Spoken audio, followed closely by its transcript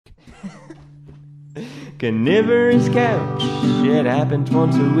Carnivorous couch, it happens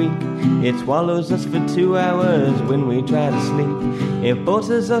once a week. It swallows us for 2 hours when we try to sleep. It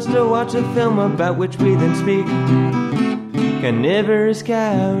forces us to watch a film about which we then speak. Carnivorous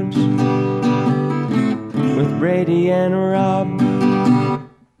couch with Brady and Rob.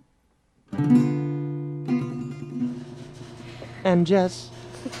 And Jess.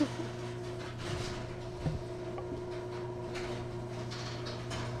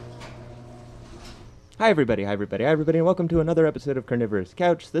 Hi everybody, and welcome to another episode of Carnivorous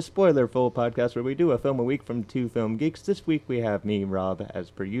Couch, the spoiler-full podcast where we do a film a week from two film geeks. This week we have me, Rob,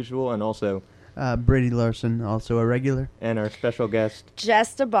 as per usual, and also... Brady Larson, also a regular. And our special guest...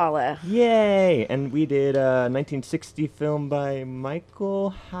 Jess DeBala. Yay! And we did a 1960 film by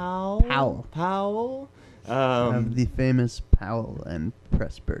Michael Powell. Of the famous Powell and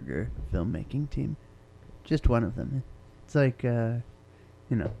Pressburger filmmaking team. Just one of them. It's like,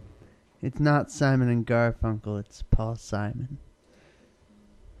 it's not Simon and Garfunkel, it's Paul Simon.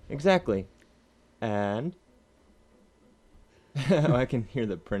 Exactly. And... oh, I can hear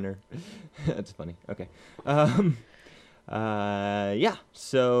the printer. That's funny. Okay. Yeah,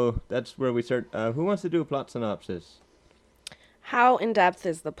 so that's where we start. Who wants to do a plot synopsis? How in-depth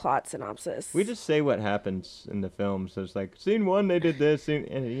is the plot synopsis? We just say what happens in the film. So it's like, scene one, they did this,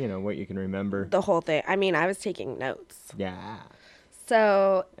 and what you can remember. The whole thing. I mean, I was taking notes. Yeah.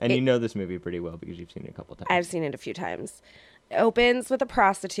 So... And you know this movie pretty well because you've seen it a couple times. I've seen it a few times. It opens with a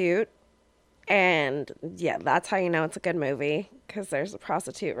prostitute. And, yeah, that's how you know it's a good movie. Because there's a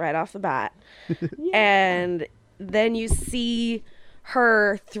prostitute right off the bat. Yeah. And then you see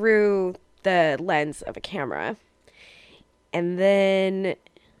her through the lens of a camera. And then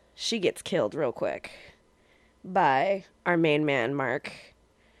she gets killed real quick by our main man, Mark,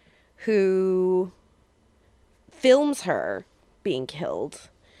 who films her being killed.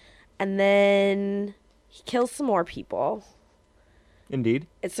 And then he kills some more people. Indeed.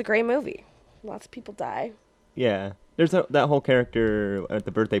 It's a great movie. Lots of people die. Yeah. There's that whole character at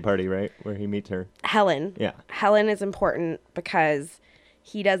the birthday party, right? Where he meets her. Helen. Yeah. Helen is important because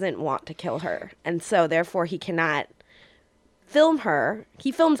he doesn't want to kill her. And so, therefore, he cannot film her.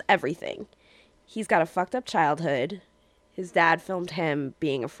 He films everything. He's got a fucked up childhood. His dad filmed him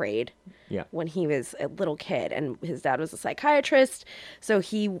being afraid when he was a little kid. And his dad was a psychiatrist. So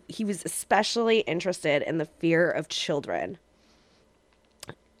he was especially interested in the fear of children.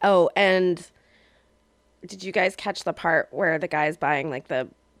 Oh, and did you guys catch the part where the guy's buying like the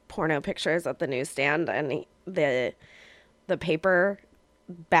porno pictures at the newsstand and the paper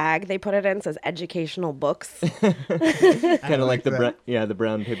bag they put it in says educational books? Kind of like the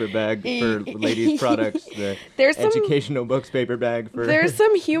brown paper bag for ladies' products. There's educational books paper bag for. There's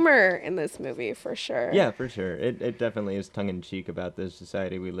some humor in this movie for sure. Yeah, for sure. It definitely is tongue in cheek about the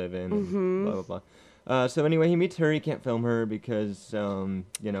society we live in. Mm-hmm. And blah blah blah. So anyway, he meets her. He can't film her because,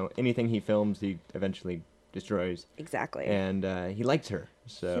 anything he films, he eventually destroys. Exactly. And he likes her.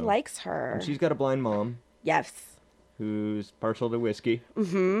 So he likes her. And she's got a blind mom. Yes. Who's partial to whiskey.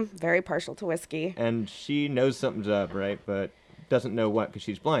 Mm-hmm. Very partial to whiskey. And she knows something's up, right? But doesn't know what because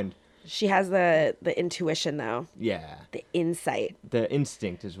she's blind. She has the intuition, though. Yeah. The insight. The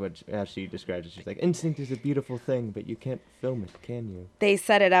instinct is how she describes it. She's like, instinct is a beautiful thing, but you can't film it, can you? They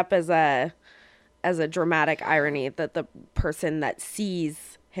set it up as a dramatic irony that the person that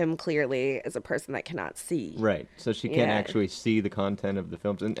sees him clearly is a person that cannot see. Right. So she can't actually see the content of the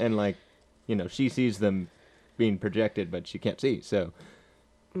films. And she sees them being projected, but she can't see. So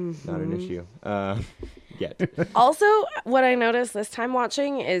not an issue yet. Also, what I noticed this time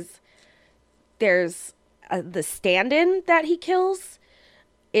watching is there's the stand-in that he kills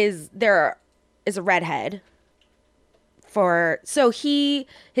is a redhead.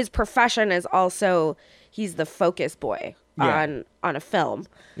 His profession is also he's the focus boy on a film.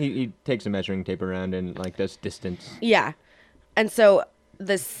 He takes a measuring tape around and does distance. Yeah. And so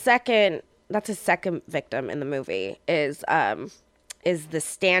that's his second victim in the movie is the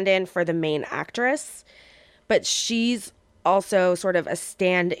stand-in for the main actress, but she's also sort of a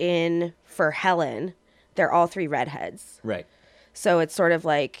stand-in for Helen. They're all three redheads. Right. So it's sort of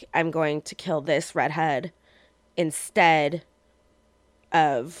like I'm going to kill this redhead instead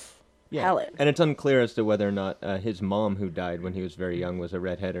of Helen. And it's unclear as to whether or not his mom, who died when he was very young, was a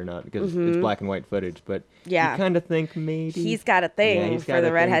redhead or not, because it's black and white footage. But you kind of think maybe he's got a thing for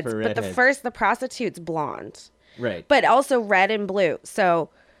the redheads. But the prostitute's blonde, right? But also red and blue. So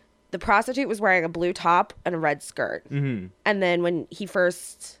the prostitute was wearing a blue top and a red skirt. Mm-hmm. And then when the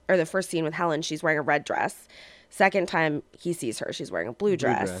first scene with Helen, she's wearing a red dress. Second time he sees her, she's wearing a blue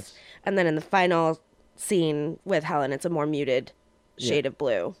dress. And then in the final scene with Helen, it's a more muted shade of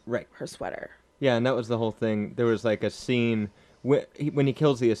blue. Right. Her sweater. Yeah, and that was the whole thing. There was like a scene when he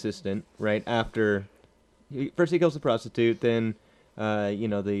kills the assistant, right after. First he kills the prostitute, then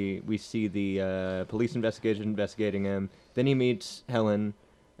we see the police investigation investigating him. Then he meets Helen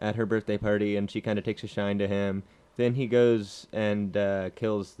at her birthday party, and she kind of takes a shine to him. Then he goes and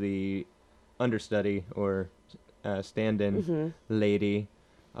kills the understudy or stand-in lady,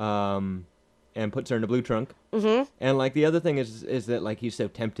 and puts her in a blue trunk. Mm-hmm. And like the other thing is that like he's so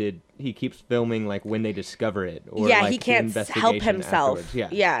tempted, he keeps filming like when they discover it. Or, yeah, like, he can't help himself.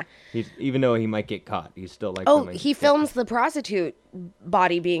 Afterwards. Yeah. Even though he might get caught, he's still like. Oh, he films the prostitute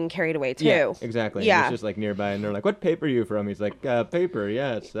body being carried away too. Yeah, exactly. Yeah. He's just like nearby, and they're like, "What paper are you from?" He's like, "Paper.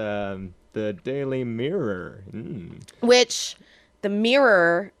 Yeah, it's the Daily Mirror." Mm. Which the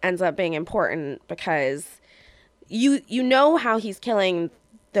Mirror ends up being important because you know how he's killing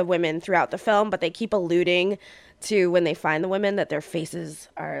the women throughout the film, but they keep alluding to when they find the women that their faces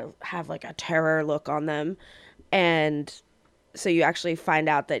have like a terror look on them, and so you actually find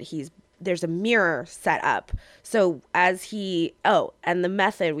out that there's a mirror set up. So and the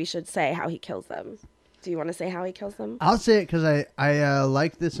method, we should say how he kills them. Do you want to say how he kills them? I'll say it because I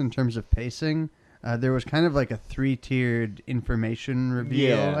like this in terms of pacing. There was kind of like a 3-tiered information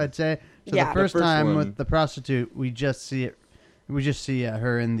reveal, I'd say. So the first time one. with the prostitute, we just see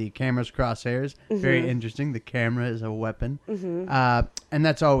her in the camera's crosshairs. Mm-hmm. Very interesting. The camera is a weapon. Mm-hmm. And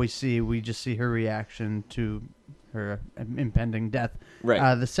that's all we see. We just see her reaction to her impending death.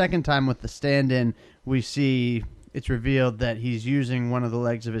 Right. The second time with the stand-in, we see it's revealed that he's using one of the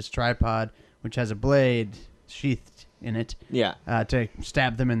legs of his tripod, which has a blade sheathed in it, to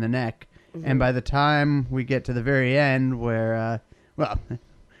stab them in the neck. Mm-hmm. And by the time we get to the very end where,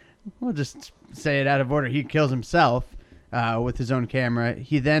 we'll just say it out of order, he kills himself with his own camera.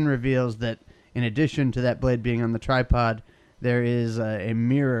 He then reveals that in addition to that blade being on the tripod, there is a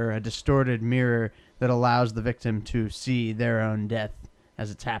mirror, a distorted mirror that allows the victim to see their own death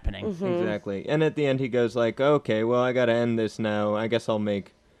as it's happening. Mm-hmm. Exactly. And at the end he goes like, okay, well, I got to end this now. I guess I'll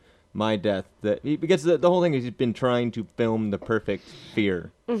make my death. Because the whole thing is he's been trying to film the perfect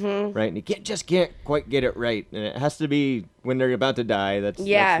fear, right? And he can't quite get it right. And it has to be when they're about to die. That's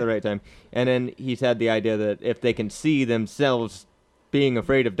the right time. And then he's had the idea that if they can see themselves being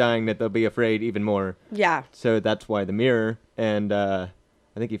afraid of dying, that they'll be afraid even more. Yeah. So that's why the mirror. And I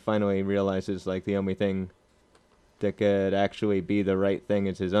think he finally realizes like the only thing that could actually be the right thing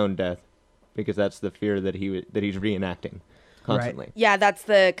is his own death, because that's the fear that he's reenacting constantly. Right. Yeah, that's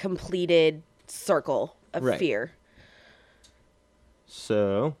the completed circle of fear.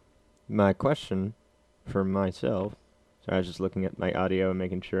 So, my question for myself. Sorry, I was just looking at my audio and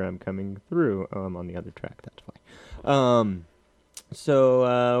making sure I'm coming through. Oh, I'm on the other track. That's fine.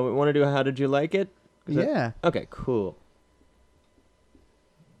 So, we want to do how did you like it? Yeah. Okay, cool.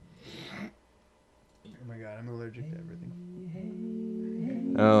 Oh my god, I'm allergic to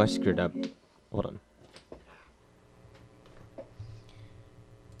everything. Oh, I screwed up. Hold on.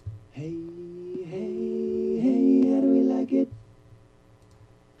 Hey, how do we like it?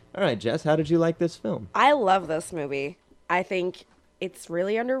 All right, Jess, how did you like this film? I love this movie. I think it's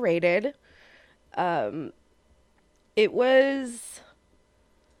really underrated. It's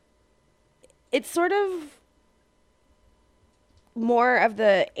sort of more of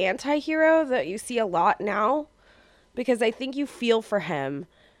the anti-hero that you see a lot now, because I think you feel for him.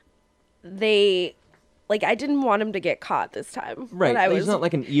 I didn't want him to get caught this time. Right, he's not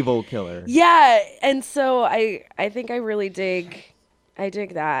like an evil killer. Yeah, and so I think I really dig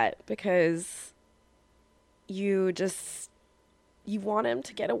that, because you want him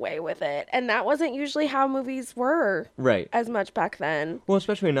to get away with it. And that wasn't usually how movies were as much back then. Well,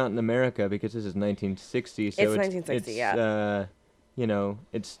 especially not in America, because this is 1960. So it's 1960, yeah.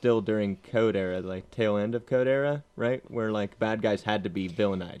 It's still during Code era, like tail end of Code era, right? Where like bad guys had to be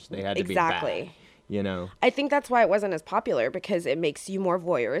villainized. They had to be bad. I think that's why it wasn't as popular, because it makes you more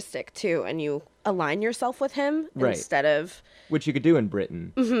voyeuristic too, and you align yourself with him instead of... Which you could do in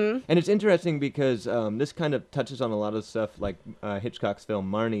Britain. Mm-hmm. And it's interesting because this kind of touches on a lot of stuff like Hitchcock's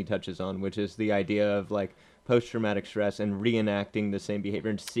film Marnie touches on, which is the idea of like post-traumatic stress and reenacting the same behavior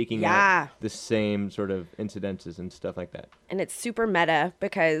and seeking out the same sort of incidences and stuff like that. And it's super meta,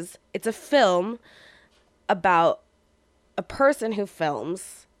 because it's a film about a person who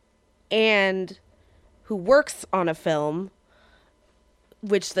films and who works on a film,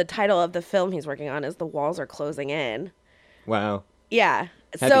 which the title of the film he's working on is The Walls Are Closing In. Wow. Yeah.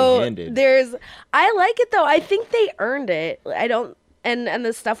 Heavy-handed. So I like it though. I think they earned it. And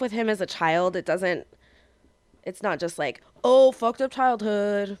the stuff with him as a child, it's not just like, oh, fucked up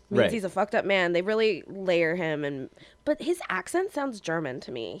childhood means he's a fucked up man. They really layer him and But his accent sounds German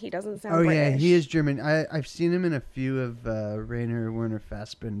to me. He doesn't sound Oh British. yeah, he is German. I've seen him in a few of Rainer Werner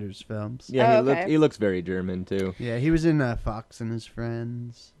Fassbinder's films. Yeah, okay. he looks very German too. Yeah, he was in Fox and His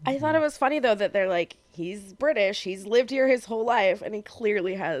Friends. I thought it was funny though that they're like, he's British, he's lived here his whole life, and he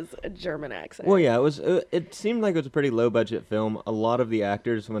clearly has a German accent. Well, yeah, it was. It seemed like it was a pretty low budget film. A lot of the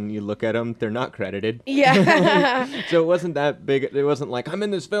actors, when you look at them, they're not credited. Yeah. So it wasn't that big. It wasn't like I'm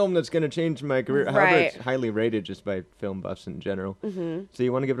in this film that's going to change my career. However, Right. it's highly rated just by film buffs in general. Mm-hmm. So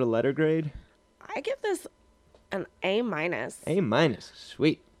you want to give it a letter grade? I give this an A-. A-.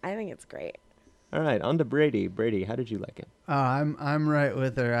 Sweet. I think it's great. All right, on to Brady. Brady, how did you like it? Oh, I'm right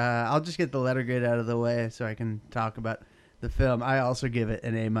with her. I'll just get the letter grade out of the way so I can talk about the film. I also give it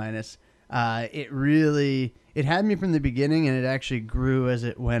an A-. It had me from the beginning, and it actually grew as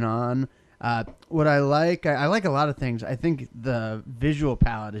it went on. What I like a lot of things. I think the visual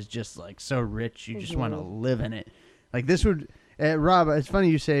palette is just like so rich. You just want to live in it. Like this would, Rob, it's funny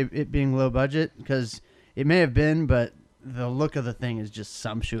you say it being low budget because it may have been, but the look of the thing is just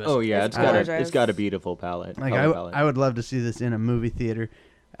sumptuous. Oh yeah, It's it's got a beautiful palette. Like palette. I would love to see this in a movie theater.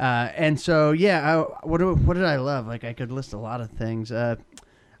 And so yeah, what did I love? Like I could list a lot of things.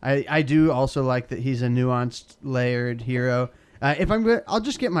 I do also like that he's a nuanced, layered hero. I'll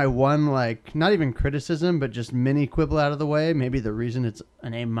just get my one, like, not even criticism, but just mini quibble out of the way. Maybe the reason it's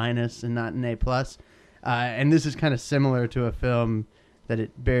an A- and not an A+. And this is kind of similar to a film that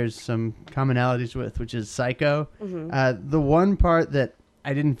it bears some commonalities with, which is Psycho. Mm-hmm. The one part that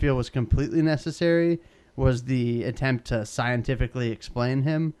I didn't feel was completely necessary was the attempt to scientifically explain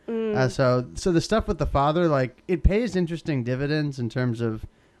him. So the stuff with the father, like, it pays interesting dividends in terms of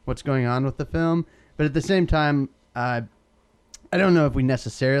what's going on with the film. But at the same time, I don't know if we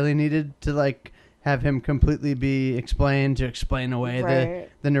necessarily needed to, like, have him completely be explained to explain away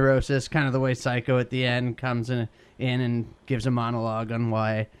the neurosis, kind of the way Psycho at the end comes in and gives a monologue on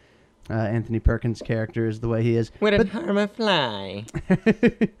why Anthony Perkins' character is the way he is. Wouldn't harm a fly.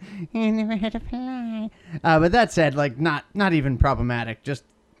 You never had a fly. But that said, like, not even problematic, just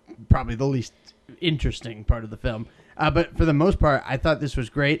probably the least interesting part of the film. But for the most part, I thought this was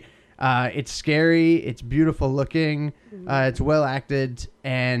great. It's scary, it's beautiful looking, it's well acted,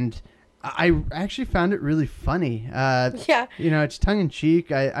 and I actually found it really funny. Yeah. You know, it's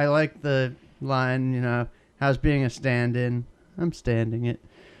tongue-in-cheek. I like the line, you know, how's being a stand-in? I'm standing it.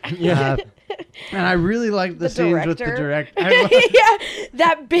 Yeah. And I really like the scenes with the director. Yeah,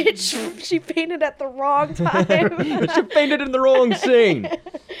 that bitch, she fainted at the wrong time. She fainted in the wrong scene.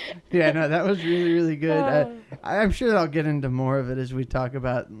 Yeah, no, that was really, really good. I'm sure I'll get into more of it as we talk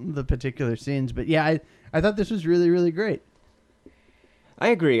about the particular scenes. But yeah, I thought this was really, really great. I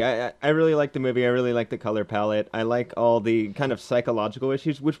agree. I really like the movie. I really like the color palette. I like all the kind of psychological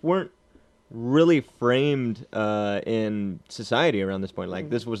issues, which weren't really framed in society around this point. Like,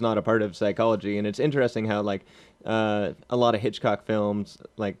 this was not a part of psychology. And it's interesting how, like, a lot of Hitchcock films,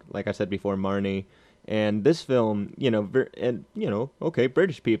 like I said before, Marnie, and this film, okay,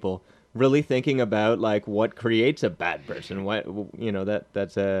 British people really thinking about, like, what creates a bad person. What,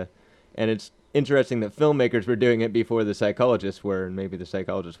 and it's interesting that filmmakers were doing it before the psychologists were, and maybe the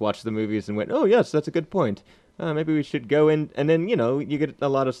psychologists watched the movies and went, oh, yes, that's a good point. Maybe we should go in. And then, you get a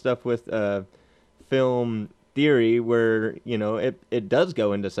lot of stuff with film theory where, it does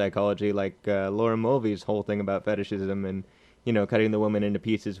go into psychology, like Laura Mulvey's whole thing about fetishism and, cutting the woman into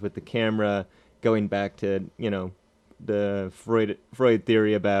pieces with the camera, going back to, the Freud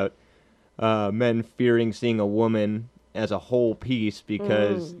theory about men fearing seeing a woman as a whole piece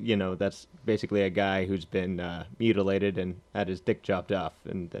because, that's basically a guy who's been mutilated and had his dick chopped off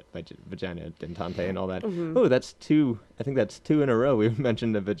and that vagina dentate and all that. Mm-hmm. Oh, that's two. I think that's two in a row we've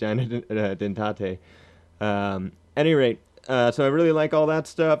mentioned the vagina dentate. Any rate, so I really like all that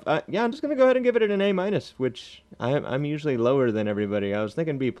stuff. Yeah, I'm just going to go ahead and give it an A-, which I'm usually lower than everybody. I was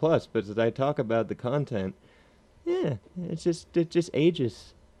thinking B+, but as I talk about the content, yeah, it just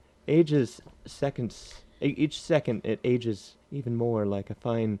ages seconds. Each second, it ages even more like a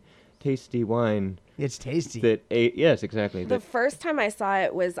fine, tasty wine. It's tasty. Yes, exactly. The first time I saw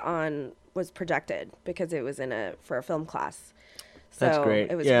it was projected because it was for a film class. So that's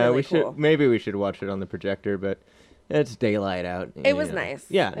great. It was really cool. Maybe we should watch it on the projector, but it's daylight out. It was nice.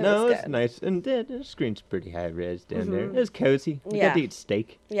 Yeah, it's good. nice, and the screen's pretty high res down there. It was cozy. We got to eat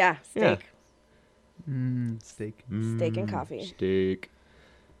steak. Yeah, steak. Steak. Steak and coffee. Steak.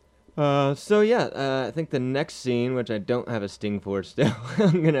 I think the next scene, which I don't have a sting for still,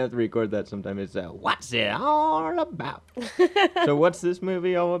 I'm going to have to record that sometime, is what's it all about? So what's this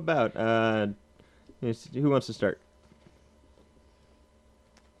movie all about? Who wants to start?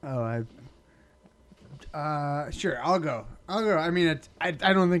 Oh, Sure, I'll go. I mean, I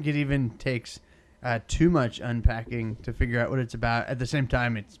don't think it even takes too much unpacking to figure out what it's about. At the same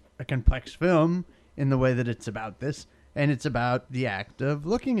time, it's a complex film in the way that it's about this, and it's about the act of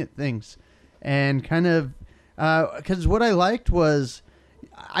looking at things, and kind of because what I liked was,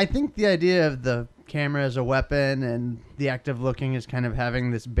 I think the idea of the camera as a weapon and the act of looking as kind of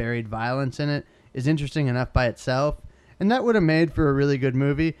having this buried violence in it is interesting enough by itself, and that would have made for a really good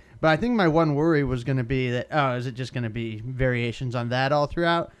movie. But I think my one worry was going to be that, is it just going to be variations on that all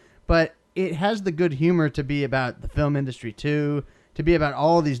throughout? But it has the good humor to be about the film industry too, to be about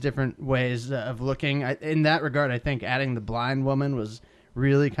all these different ways of looking. In that regard, I think adding the blind woman was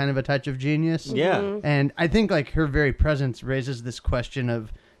really kind of a touch of genius. Yeah. And I think like her very presence raises this question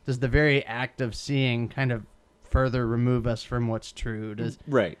of, does the very act of seeing kind of further remove us from what's true?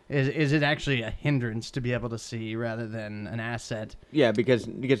 Right. Is it actually a hindrance to be able to see rather than an asset? Yeah, because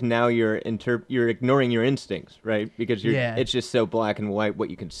now you're ignoring your instincts, right? Because it's just so black and white what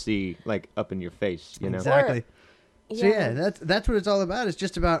you can see like up in your face, you know. Exactly. So that's what it's all about. It's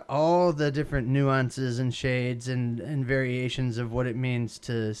just about all the different nuances and shades and variations of what it means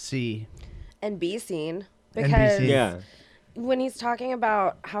to see and be seen. Because yeah, when he's talking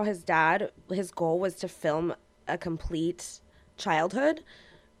about how his goal was to film a complete childhood,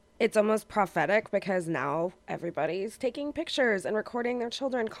 it's almost prophetic, because now everybody's taking pictures and recording their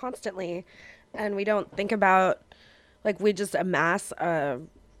children constantly, and we don't think about, like, we just amass a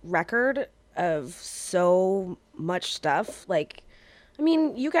record of so much stuff. Like, I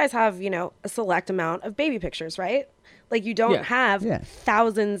mean, you guys have, a select amount of baby pictures, right? Like, you don't have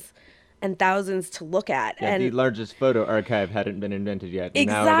thousands and thousands to look at. Yeah, and the largest photo archive hadn't been invented yet.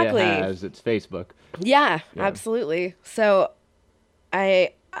 Exactly. Now it has. It's Facebook. Yeah, absolutely. So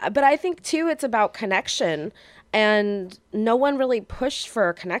but I think too, it's about connection, and no one really pushed for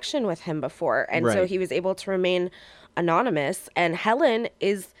a connection with him before. And so he was able to remain anonymous, and Helen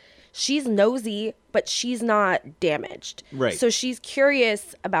she's nosy, but she's not damaged. Right. So she's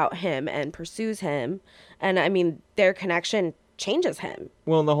curious about him and pursues him. And I mean, their connection changes him.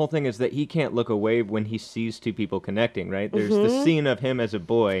 Well, the whole thing is that he can't look away when he sees two people connecting, right? There's the scene of him as a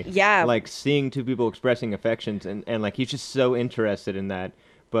boy, like seeing two people expressing affections, and like he's just so interested in that.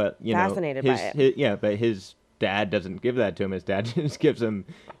 But fascinated by it. But his dad doesn't give that to him. His dad just gives him,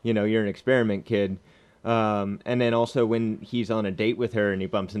 you're an experiment kid. And then also when he's on a date with her and he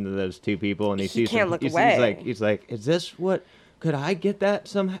bumps into those two people and he sees can't them, look away. He's like, is this what? Could I get that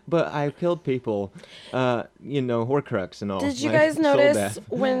somehow? But I've killed people, Horcrux and all. Did you guys notice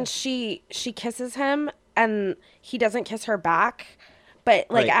when she kisses him and he doesn't kiss her back? But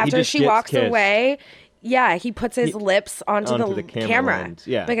like after she walks away, he puts his lips onto the camera. Lens.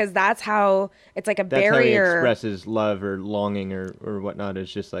 Yeah. Because that's how it's like a barrier. That's how he expresses love or longing or whatnot.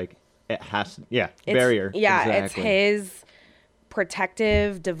 It's just like it has barrier. Yeah, exactly. It's his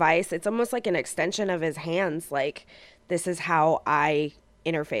protective device. It's almost like an extension of his hands, like, this is how I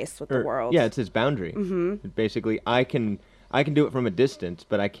interface with the world. Yeah, it's his boundary. Mm-hmm. Basically, I can do it from a distance,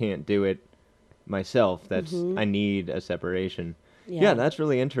 but I can't do it myself. That's I need a separation. Yeah, that's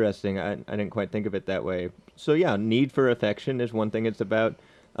really interesting. I didn't quite think of it that way. So yeah, need for affection is one thing it's about.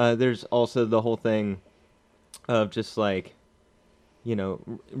 There's also the whole thing of just like,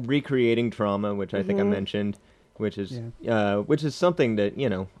 recreating trauma, which I think I mentioned. Which is something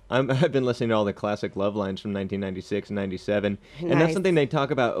that, I've been listening to all the classic love lines from 1996 and 97. Nice. And that's something they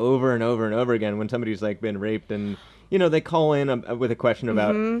talk about over and over and over again when somebody's like been raped and, they call in with a question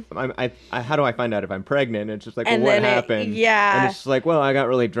about, how do I find out if I'm pregnant? And it's just like, well, what happened? And it's like, well, I got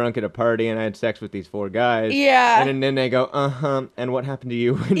really drunk at a party and I had sex with these 4 guys. Yeah. And then they go, and what happened to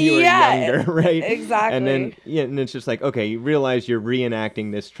you when you were younger, right? Exactly. And then, and it's just like, okay, you realize you're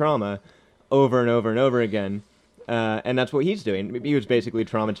reenacting this trauma over and over and over again. And that's what he's doing. He was basically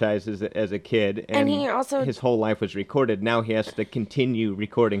traumatized as a kid, and he also, his whole life was recorded. Now he has to continue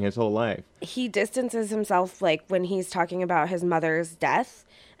recording his whole life. He distances himself, like when he's talking about his mother's death,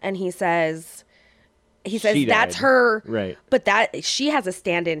 and he says that's her, right? But that she has a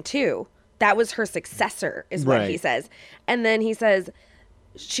stand-in too. That was her successor, is what he says. And then he says,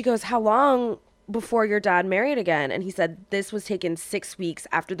 she goes, "How long before your dad married again?" And he said, this was taken 6 weeks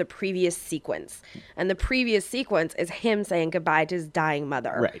after the previous sequence. And the previous sequence is him saying goodbye to his dying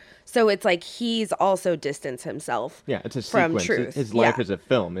mother. Right. So it's like he's also distanced himself. Yeah, it's a from sequence. Truth. His life is a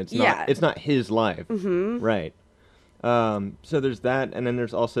film. It's not his life. Mm-hmm. Right. So there's that, and then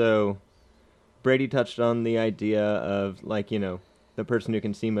there's also Brady touched on the idea of like, the person who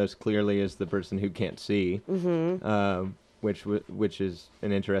can see most clearly is the person who can't see. Mm-hmm. Which is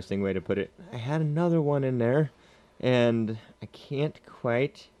an interesting way to put it. I had another one in there, and I can't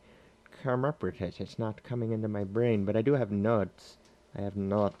quite come up with it. It's not coming into my brain, but I do have notes. I have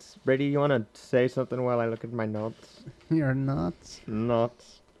notes. Brady, you want to say something while I look at my notes? Your notes?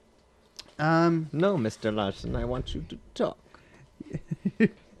 Notes. No, Mr. Larson, I want you to talk.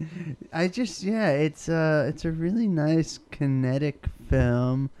 It's a really nice kinetic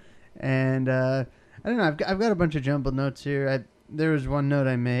film, and I don't know. I've got a bunch of jumbled notes here. There was one note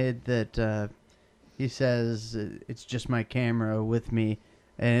I made that he says it's just my camera with me,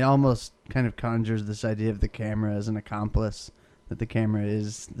 and it almost kind of conjures this idea of the camera as an accomplice. That the camera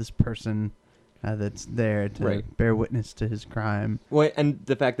is this person that's there to bear witness to his crime. Well, and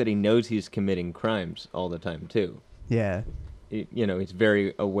the fact that he knows he's committing crimes all the time too. Yeah. He's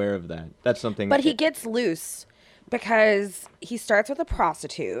very aware of that. That's something. But he gets loose because he starts with a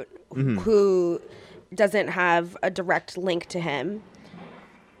prostitute who doesn't have a direct link to him.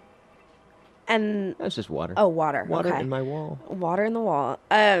 And that's just water. Oh, water. Water okay. in my wall. Water in the wall.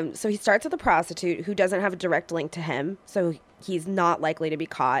 So he starts with a prostitute who doesn't have a direct link to him, so he's not likely to be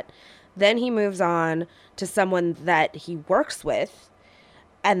caught. Then he moves on to someone that he works with,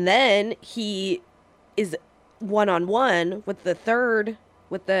 and then he is one-on-one with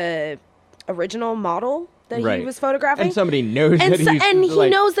the original model that he was photographing. And somebody knows that he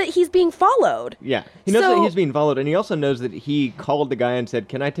knows that he's being followed. Yeah. He knows that he's being followed, and he also knows that he called the guy and said,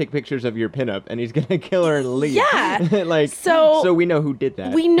 "Can I take pictures of your pinup?" And he's going to kill her and leave. Yeah. So we know who did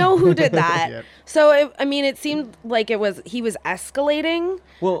that. We know who did that. Yep. So, it seemed like he was escalating.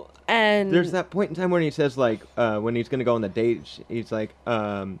 Well, and there's that point in time when he says, when he's going to go on the date, he's like,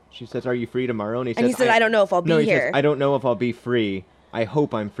 she says, "Are you free tomorrow?" And he says, "I don't know if I'll be here. Says, "I don't know if I'll be free. I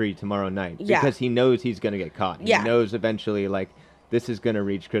hope I'm free tomorrow night." Because he knows he's going to get caught. He knows eventually, this is going to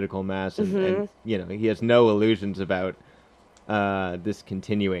reach critical mass. And, he has no illusions about this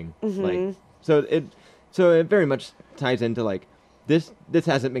continuing. So it very much ties into, this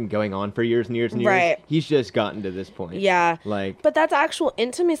hasn't been going on for years and years and years. Right. He's just gotten to this point. Yeah. But that's actual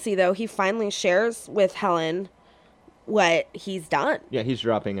intimacy, though. He finally shares with Helen what he's done. Yeah, he's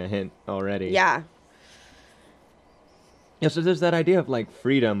dropping a hint already. Yeah. Yeah, so there's that idea of,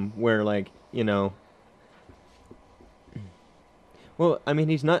 freedom where, well,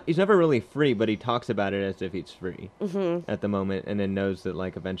 he's never really free, but he talks about it as if he's free at the moment, and then knows that,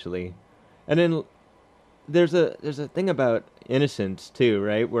 eventually. And then there's a thing about innocence, too,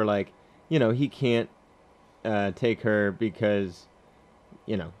 right? Where, he can't take her because,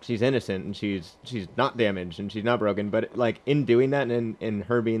 she's innocent and she's not damaged and she's not broken. But, in doing that and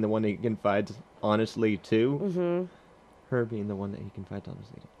her being the one that he confides honestly to... Her being the one that he confides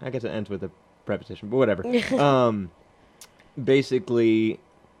honestly. I guess it ends with a preposition, but whatever. Basically,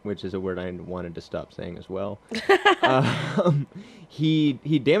 which is a word I wanted to stop saying as well. He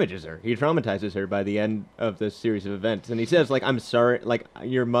damages her. He traumatizes her by the end of this series of events, and he says, "I'm sorry.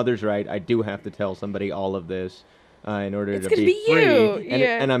 Your mother's right. I do have to tell somebody all of this in order to be free. You.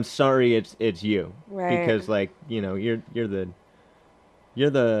 And I'm sorry. It's you, right? Because you're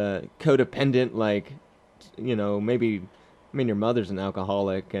the codependent maybe." Your mother's an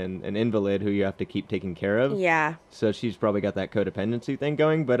alcoholic and an invalid who you have to keep taking care of. Yeah. So she's probably got that codependency thing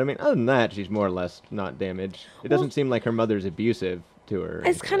going. But, other than that, she's more or less not damaged. It doesn't seem like her mother's abusive to her.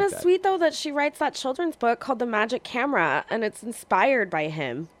 It's kind of sweet, though, that she writes that children's book called The Magic Camera, and it's inspired by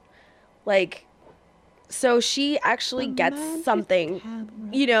him. So she actually gets something,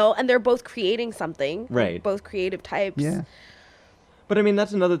 and they're both creating something. Right. Both creative types. Yeah. But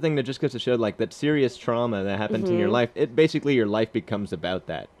that's another thing that just goes to show, that serious trauma that happens in your life. It basically your life becomes about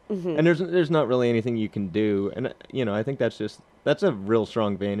that, and there's not really anything you can do. And I think that's a real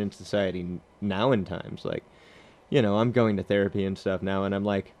strong vein in society now in times. I'm going to therapy and stuff now, and I'm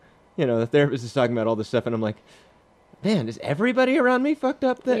the therapist is talking about all this stuff, and I'm like, man, is everybody around me fucked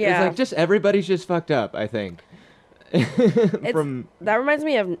up? Yeah. It's just everybody's just fucked up. I think. That reminds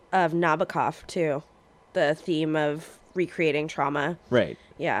me of Nabokov too, the theme of recreating trauma. Right.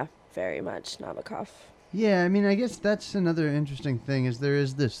 Yeah, very much Nabokov. Yeah, I guess that's another interesting thing is there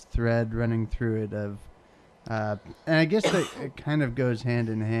is this thread running through it of, and I guess that it kind of goes hand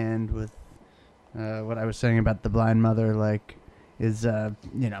in hand with what I was saying about the blind mother, is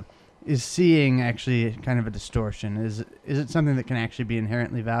seeing actually kind of a distortion? Is it something that can actually be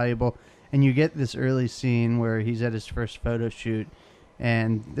inherently valuable? And you get this early scene where he's at his first photo shoot,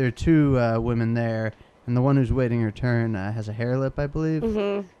 and there are two women there. And the one who's waiting her turn has a hair lip, I believe.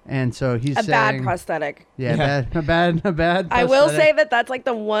 Mm-hmm. And so he's saying... bad prosthetic. Yeah, a bad prosthetic. I will say that's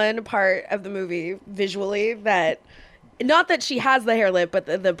the one part of the movie visually that... Not that she has the hair lip, but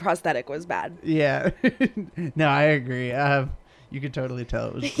the prosthetic was bad. Yeah. No, I agree. You could totally tell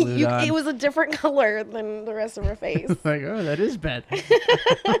it was glued on. It was a different color than the rest of her face. Like, oh, that is bad.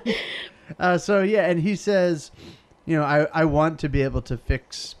 So, yeah, and he says, you know, I want to be able to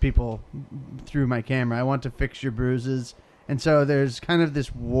fix people through my camera. I want to fix your bruises. And so there's kind of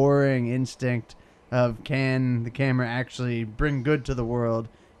this warring instinct of, can the camera actually bring good to the world?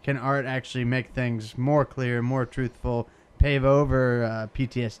 Can art actually make things more clear, more truthful, pave over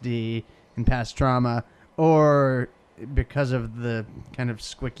PTSD and past trauma? Or because of the kind of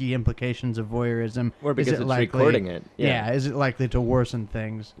squicky implications of voyeurism, or because it's likely, recording it. Yeah, is it likely to worsen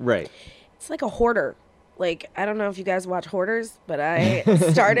things? Right. It's like a hoarder. Like, I don't know if you guys watch Hoarders, but I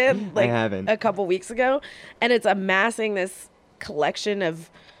started like I haven't. a couple weeks ago, and it's amassing this collection of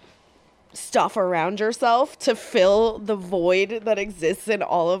stuff around yourself to fill the void that exists in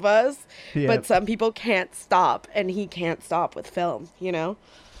all of us. Yep. But some people can't stop, and he can't stop with film, you know?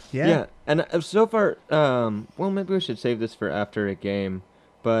 Yeah. And so far, well, maybe we should save this for after a game.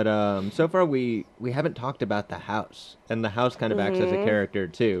 But so far, we haven't talked about the house, and the house kind of acts as a character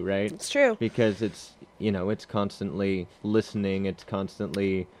too, right? It's true. Because it's, you know, it's constantly listening, it's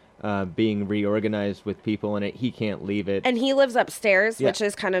constantly being reorganized with people, and he can't leave it. And he lives upstairs, which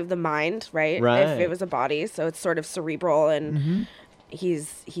is kind of the mind, right? Right. If it was a body, so it's sort of cerebral, and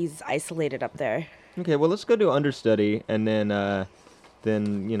he's isolated up there. Okay, well, let's go to understudy, and then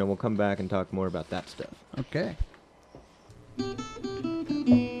you know, we'll come back and talk more about that stuff. Okay.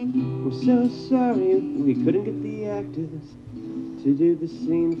 We're so sorry we couldn't get the actors to do the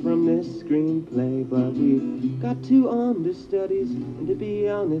scene from this screenplay, but we got two understudies, and to be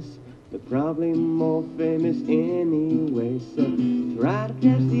honest, they're probably more famous anyway. So try to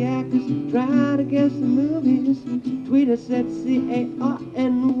guess the actors, try to guess the movies. Tweet us at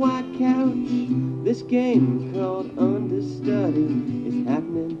CARNY Couch. This game called Understudy is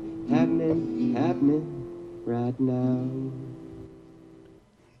happening right now.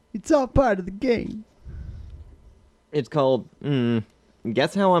 It's all part of the game. It's called,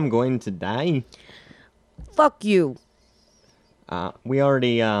 Guess How I'm Going to Die? Fuck you. We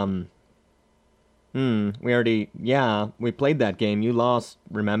already, we played that game. You lost,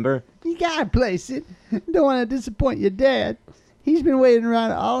 remember? You gotta place it. Don't want to disappoint your dad. He's been waiting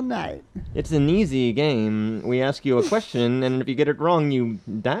around all night. It's an easy game. We ask you a question, and if you get it wrong, you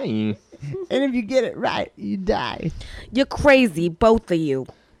die. And if you get it right, you die. You're crazy, both of you.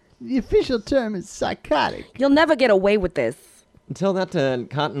 The official term is psychotic. You'll never get away with this. Tell that to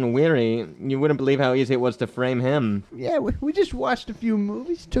Cotton Weary. You wouldn't believe how easy it was to frame him. Yeah, we just watched a few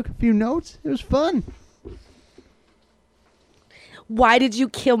movies, took a few notes. It was fun. Why did you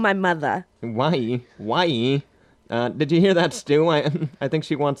kill my mother? Why? Did you hear that, Stu? I think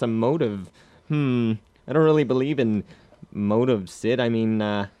she wants a motive. I don't really believe in motive, Sid. I mean,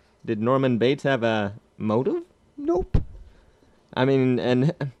 did Norman Bates have a motive? Nope. I mean,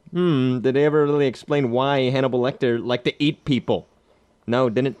 and, did they ever really explain why Hannibal Lecter liked to eat people? No,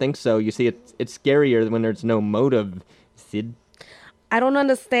 didn't think so. You see, it's scarier when there's no motive, Sid. I don't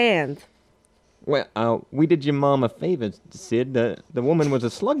understand. Well, we did your mom a favor, Sid. The woman was a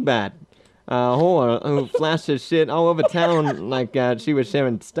slug bat. Whore who flashed her shit all over town like she was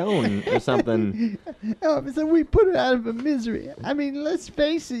Sharon Stone or something. Oh, so we put her out of her misery. I mean, let's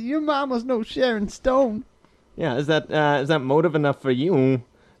face it, your mom was no Sharon Stone. Yeah, is that motive enough for you?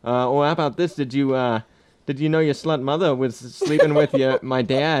 Or how about this? Did you know your slut mother was sleeping with my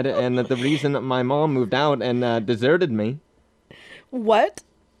dad, and that the reason that my mom moved out and deserted me? What?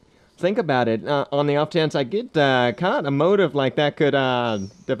 Think about it. On the off chance I get caught, a motive like that could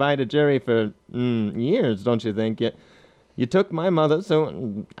divide a jury for years, don't you think? You took my mother,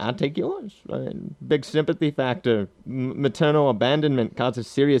 so I'll take yours. Big sympathy factor. Maternal abandonment causes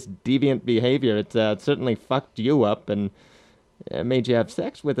serious deviant behavior. It certainly fucked you up and made you have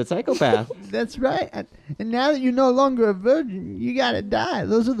sex with a psychopath. That's right. And now that you're no longer a virgin, you gotta die.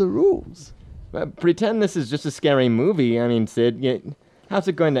 Those are the rules. Pretend this is just a scary movie. I mean, Sid, how's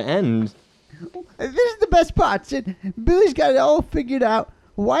it going to end? This is the best part, Sid. Billy's got it all figured out.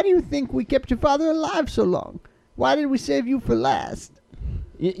 Why do you think we kept your father alive so long? Why did we save you for last?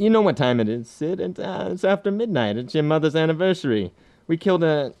 You know what time it is, Sid. It's after midnight. It's your mother's anniversary. We killed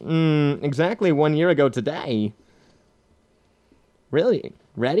her exactly 1 year ago today. Really?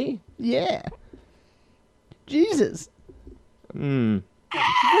 Ready? Yeah. Jesus. Oh,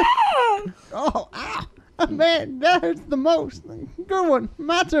 ow. Oh, man, that hurts the most. Good one.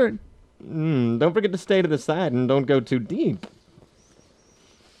 My turn. Don't forget to stay to the side and don't go too deep.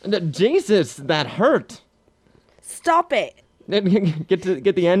 Jesus, that hurt. Stop it. Get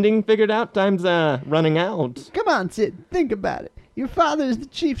the ending figured out? Time's running out. Come on, Sid. Think about it. Your father is the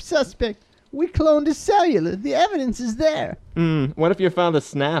chief suspect. We cloned his cellular. The evidence is there. What if your father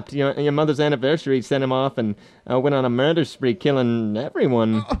snapped? Your mother's anniversary sent him off and went on a murder spree, killing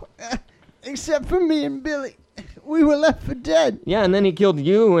everyone. Except for me and Billy. We were left for dead. Yeah, and then he killed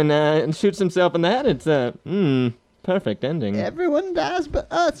you and shoots himself in the head. It's a perfect ending. Everyone dies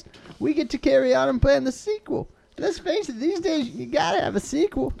but us. We get to carry on and plan the sequel. Let's face it, these days you gotta have a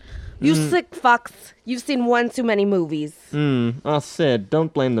sequel. You sick fucks. You've seen one too many movies. Oh, Sid,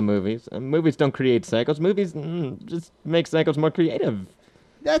 don't blame the movies. Movies don't create cycles. Movies just make cycles more creative.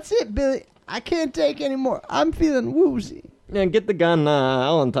 That's it, Billy. I can't take any more. I'm feeling woozy. Yeah, get the gun.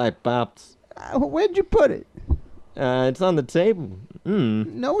 I'll untie Pops. Where'd you put it? It's on the table.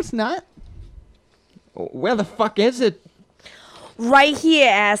 No, it's not. Where the fuck is it? Right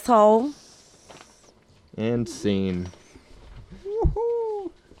here, asshole. And scene. Woohoo.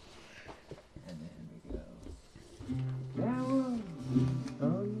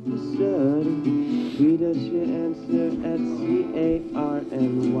 Tweet us your answer at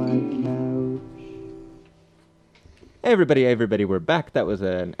CARNY Couch. Hey everybody, we're back. That was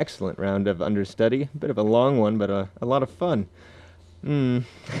an excellent round of understudy. A bit of a long one, but a lot of fun. So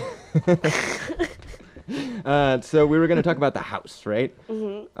we were going to talk about the house, right?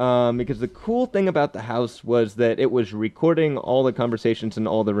 Mm-hmm. Because the cool thing about the house was that it was recording all the conversations in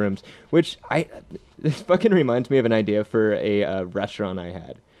all the rooms, which this fucking reminds me of an idea for a restaurant I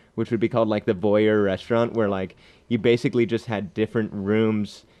had, which would be called like the Voyeur restaurant, where like you basically just had different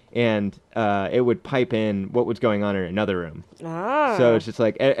rooms and it would pipe in what was going on in another room. Ah. So it's just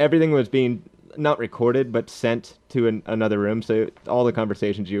like everything was being not recorded, but sent to another room. So all the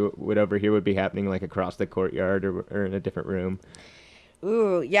conversations you would overhear would be happening like across the courtyard or in a different room.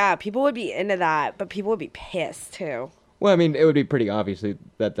 Ooh, yeah, people would be into that, but people would be pissed too. Well, I mean, it would be pretty obviously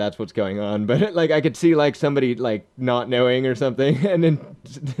that that's what's going on, but like I could see like somebody like not knowing or something and then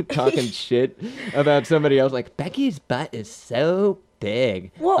talking shit about somebody else. Like, Becky's butt is so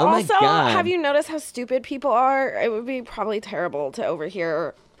big. Well, oh also, my God. have you noticed how stupid people are? It would be probably terrible to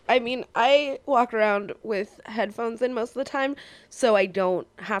overhear. I mean, I walk around with headphones in most of the time, so I don't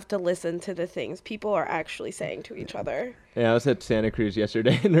have to listen to the things people are actually saying to each other. Yeah, I was at Santa Cruz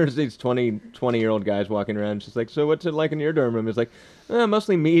yesterday, and there's these 20-year-old guys walking around. She's like, so what's it like in your dorm room? It's like,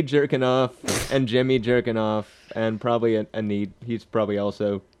 mostly me jerking off, and Jimmy jerking off, and probably a need. He's probably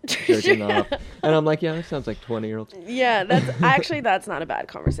also jerking off. And I'm like, yeah, that sounds like 20-year-olds. Yeah, that's not a bad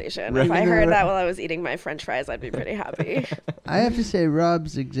conversation. Right. If I heard that while I was eating my French fries, I'd be pretty happy. I have to say,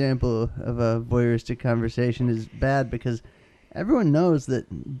 Rob's example of a voyeuristic conversation is bad because everyone knows that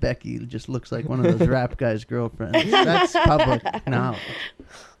Becky just looks like one of those rap guys' girlfriends. That's public knowledge.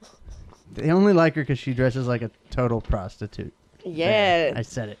 They only like her because she dresses like a total prostitute. Yeah. There, I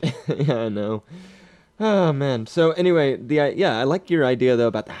said it. Yeah, I know. Oh, man. So anyway, I like your idea, though,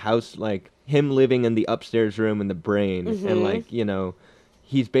 about the house, like him living in the upstairs room in the brain. Mm-hmm. And, like,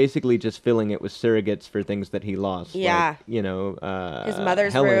 he's basically just filling it with surrogates for things that he lost. Yeah. Like, his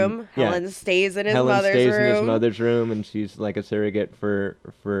mother's Helen, room. Yeah. Helen stays in his Helen mother's stays room. in his mother's room, and she's like a surrogate for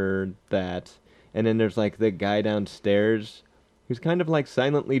that. And then there's like the guy downstairs who's kind of like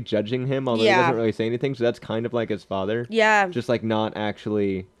silently judging him, although he doesn't really say anything. So that's kind of like his father. Yeah. Just like not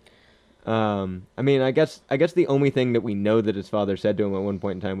actually. I mean, I guess the only thing that we know that his father said to him at one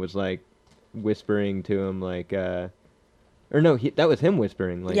point in time was like whispering to him, like, or no, that was him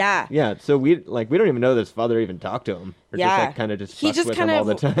whispering. Like, yeah. So we don't even know that his father even talked to him, or just like kind of just fucked with him all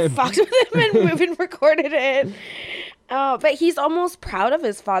the time. Fucked with him and recorded it. But he's almost proud of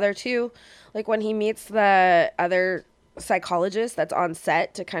his father too. Like when he meets the other psychologist that's on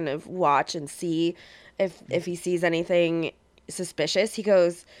set to kind of watch and see if he sees anything suspicious, he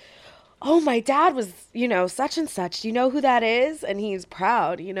goes, oh, my dad was, such and such. Do you know who that is? And he's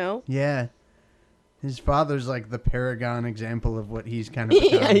proud, Yeah. His father's like the paragon example of what he's kind of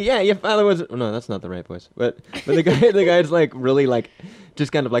become. Yeah, your father was... Oh, no, that's not the right voice. But the guy's like really like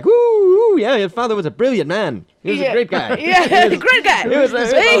just kind of like, woo, yeah, your father was a brilliant man. He was a great guy. Yeah, great guy.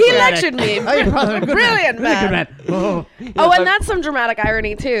 He lectured me. Brilliant man. Oh, and that's some dramatic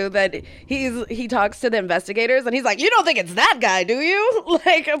irony too, that he talks to the investigators and he's like, you don't think it's that guy, do you?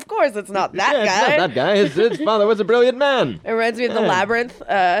 Like, of course it's not that guy. It's not that guy. His father was a brilliant man. It reminds me of The Labyrinth.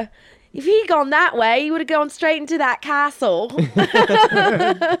 If he'd gone that way, he would have gone straight into that castle.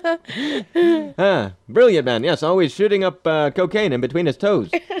 Brilliant man, yes, always shooting up cocaine in between his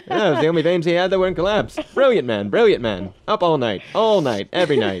toes. That was the only veins he had that weren't collapsed. Brilliant man. Up all night,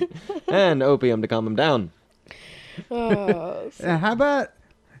 every night. And opium to calm him down. How about...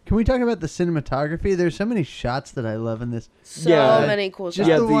 Can we talk about the cinematography? There's so many shots that I love in this. So many cool shots.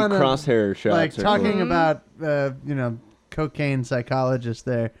 Yeah, the crosshair shots. Like talking about, cocaine psychologist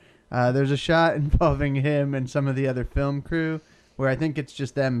there. There's a shot involving him and some of the other film crew where I think it's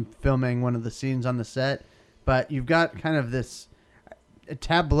just them filming one of the scenes on the set. But you've got kind of this a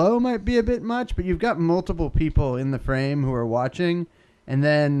tableau might be a bit much, but you've got multiple people in the frame who are watching. And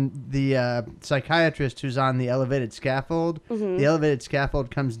then the psychiatrist who's on the elevated scaffold, the elevated scaffold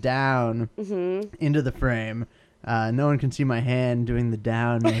comes down into the frame. No one can see my hand doing the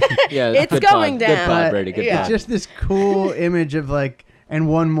down. Yeah, it's going down. Good pod, Brady. Good It's pod. just this cool image of like, and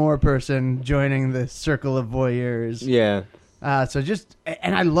one more person joining the circle of voyeurs. Yeah.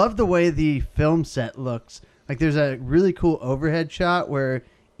 And I love the way the film set looks. Like there's a really cool overhead shot where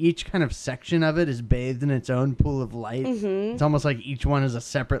each kind of section of it is bathed in its own pool of light. It's almost like each one is a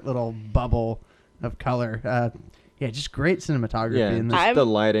separate little bubble of color. Just great cinematography. Yeah, in this. just the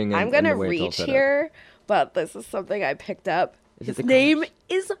lighting. I'm going to reach here, but this is something I picked up. His name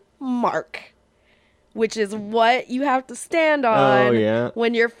is Mark, which is what you have to stand on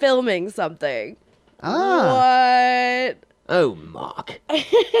when you're filming something. What? Oh, Mark.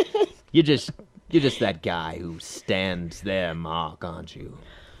 You're just that guy who stands there, Mark, aren't you?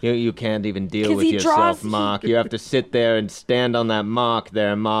 You can't even deal with yourself, Mark. You have to sit there and stand on that mark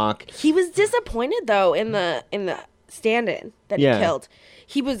there, Mark. He was disappointed though in the stand-in that he killed.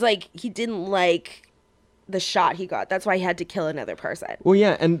 He was like, he didn't like the shot he got. That's why he had to kill another person. Well,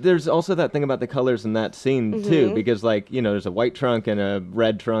 yeah, and there's also that thing about the colors in that scene too, because there's a white trunk and a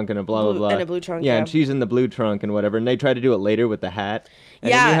red trunk and a blah blah, and a blue trunk. Yeah, and she's in the blue trunk and whatever, and they try to do it later with the hat.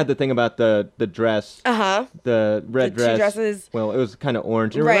 And then you had the thing about the dress. The red dress. Two dresses. Well, it was kind of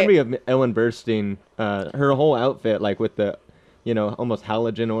orange. It reminded me of Ellen Burstyn. Her whole outfit, like with the, almost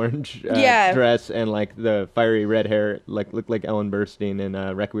halogen orange dress and like the fiery red hair, like looked like Ellen Burstyn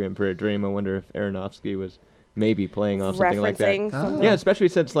in Requiem for a Dream. I wonder if Aronofsky was maybe playing off something like that. Something. Yeah, especially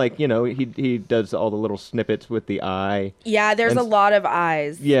since he does all the little snippets with the eye. Yeah, there's a lot of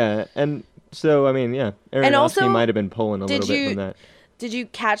eyes. Yeah, and so Aronofsky might have been pulling a little bit from that. Did you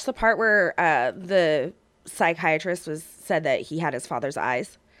catch the part where the psychiatrist said that he had his father's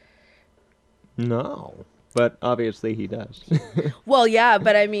eyes? No, but obviously he does. Well, yeah,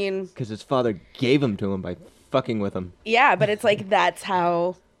 but I mean... Because his father gave them to him by fucking with him. Yeah, but it's like that's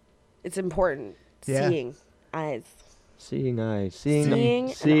how it's important. Seeing eyes. Seeing eyes.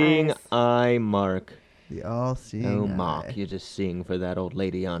 Seeing eye, Mark. The all-seeing Oh, eye. Mark, you're just seeing for that old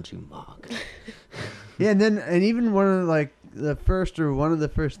lady, aren't you, Mark? Yeah, and even one of the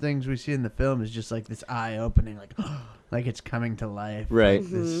first things we see in the film is just like this eye opening, like it's coming to life. Right.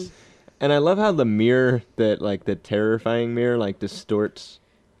 Like and I love how the mirror, the terrifying mirror, distorts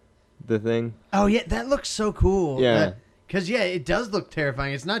the thing. Oh yeah, that looks so cool. Yeah. Because it does look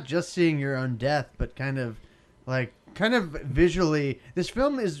terrifying. It's not just seeing your own death, but kind of visually. This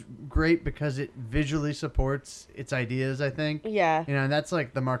film is great because it visually supports its ideas, I think. Yeah. And that's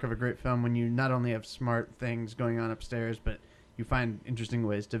like the mark of a great film, when you not only have smart things going on upstairs, but you find interesting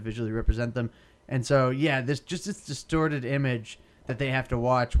ways to visually represent them. And so, this distorted image that they have to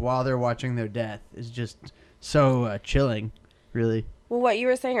watch while they're watching their death is just so chilling, really. Well, what you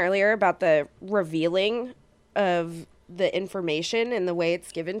were saying earlier about the revealing of the information and the way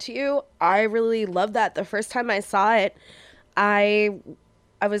it's given to you, I really love that. The first time I saw it, I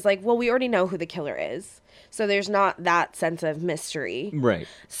was like, well, we already know who the killer is, so there's not that sense of mystery. Right.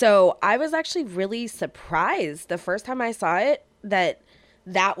 So I was actually really surprised the first time I saw it that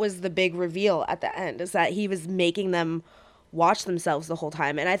was the big reveal at the end, is that he was making them watch themselves the whole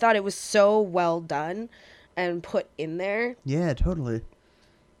time. And I thought it was so well done and put in there. Yeah, totally.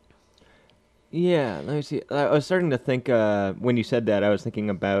 Yeah, let me see. I was starting to think, when you said that, I was thinking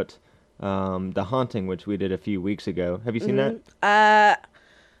about The Haunting, which we did a few weeks ago. Have you seen that?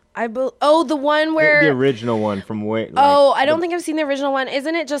 The one where... The original one from I don't think I've seen the original one.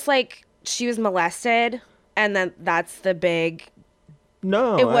 Isn't it just like she was molested and then that's the big...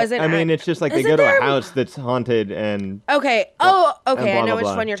 No, it wasn't. I mean, it's just like they go to a house that's haunted and. Okay. Blah, I know which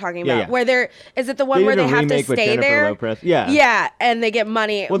blah. one you're talking about. Yeah. Where is it the one where they have to stay there? Lopez. Yeah. Yeah, and they get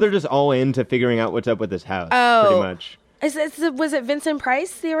money. Well, they're just all into figuring out what's up with this house. Pretty much. Was it Vincent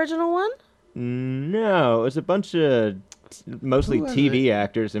Price, the original one? No, it was a bunch of mostly TV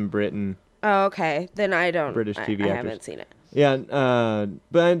actors in Britain. Oh, okay. Then I don't. British TV actors. I haven't seen it. Yeah,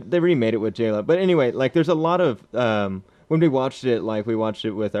 but they remade it with J-Lo. But anyway, there's a lot of. When we watched it, we watched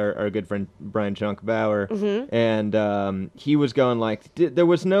it with our good friend Brian Schunke-Bauer, and he was going there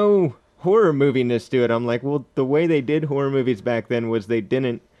was no horror movie-ness to it. I'm like, well, the way they did horror movies back then was they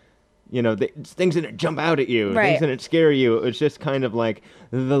didn't, things didn't jump out at you, right. Things didn't scare you. It was just kind of like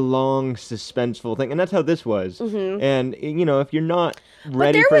the long, suspenseful thing, and that's how this was. And if you're not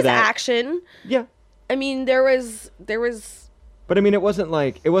ready for that, there was action. Yeah. I mean, there was But I mean, it wasn't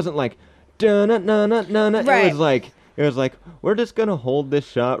like dun na na na na. Right. It was like we're just gonna hold this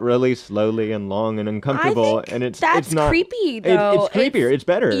shot really slowly and long and uncomfortable, I think and it's that's not creepy though. It's creepier. It's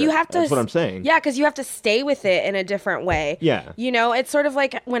better. You have to. That's what I'm saying. Yeah, because you have to stay with it in a different way. Yeah. You know, it's sort of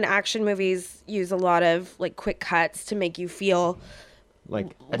like when action movies use a lot of like quick cuts to make you feel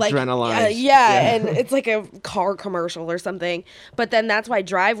like adrenaline. And it's like a car commercial or something. But then that's why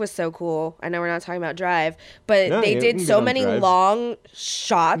Drive was so cool. I know we're not talking about Drive, but No, they you did can so get on many Drive. long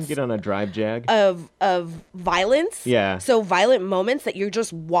shots Get on a drive jag. of violence. Yeah. So violent moments that you're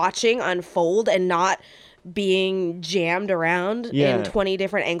just watching unfold and not being jammed around in 20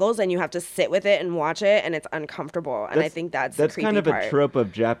 different angles, and you have to sit with it and watch it, and it's uncomfortable. And I think that's the creepy kind of part. a trope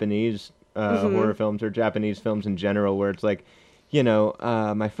of Japanese horror films or Japanese films in general, where it's like, you know,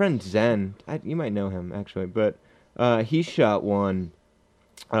 my friend Zen, you might know him actually, but he shot one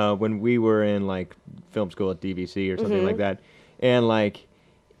when we were in like film school at DVC or something like that, and like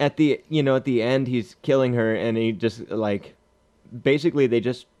at the end he's killing her, and he just like basically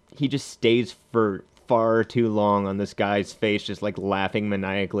he just stays for far too long on this guy's face, just like laughing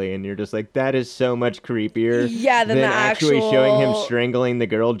maniacally, and you're just like, that is so much creepier than the actually actual... showing him strangling the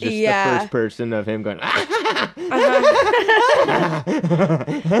girl. Just the first person of him going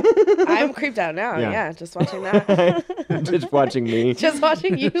I'm creeped out now. Yeah, just watching that. just watching me. Just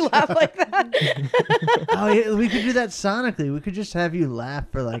watching you laugh like that. Oh, yeah, we could do that sonically. We could just have you laugh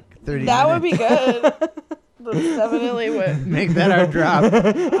for like 30 That minutes. would be good. That's definitely would. Make that our drop.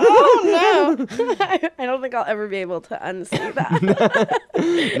 Oh no! I don't think I'll ever be able to unsee that.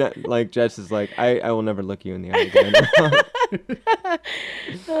 No, like Jess is like, I will never look you in the eye again.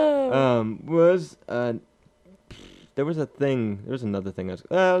 There was another thing.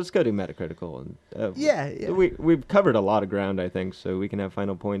 Let's go to Metacritical. And, Yeah. We've covered a lot of ground, I think, so we can have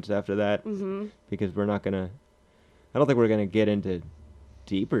final points after that. Because we're not gonna. I don't think we're gonna get into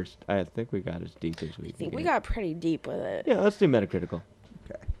deeper. I think we got as deep as we can. I think we got pretty deep with it. Yeah, let's do Metacritical.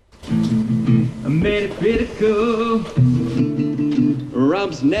 Okay. Metacritical.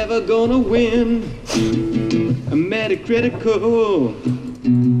 Rob's never gonna win. Metacritical.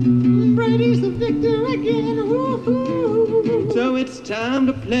 Brady's the victor again. Woo-hoo. So it's time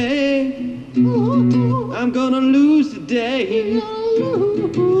to play. I'm gonna lose today.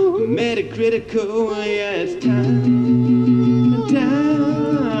 Metacritical, yeah, it's time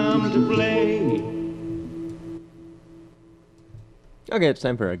to play. Okay, it's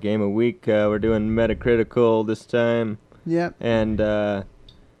time for a game a week. We're doing Metacritical this time. Yep. And let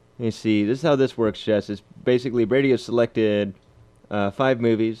me see. This is how this works, Jess. It's basically Brady has selected 5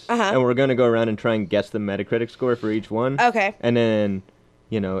 movies, and we're going to go around and try and guess the Metacritic score for each one. Okay. And then,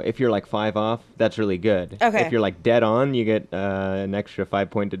 you know, if you're like 5 off, that's really good. Okay. If you're like dead on, you get an extra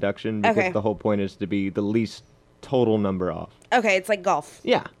 5-point deduction because the whole point is to be the least total number off. Okay, it's like golf.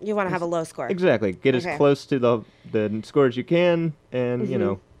 Yeah. You want to have a low score. Exactly. Get as Okay. close to the score as you can, and, you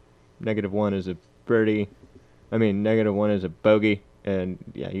know, -1 is a birdie. I mean, -1 is a bogey, and,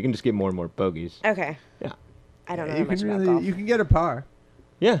 yeah, you can just get more and more bogeys. Okay. Yeah. I don't know You that much can about golf. you can get a par.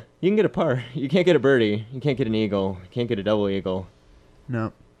 Yeah, you can get a par. You can't get a birdie. You can't get an eagle. You can't get a double eagle. No.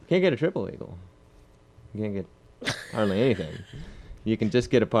 You can't get a triple eagle. You can't get hardly anything. You can just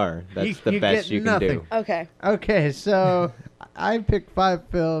get a par. That's the you best get you can nothing. do. Okay. Okay, so I picked 5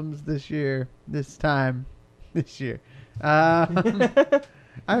 films this year.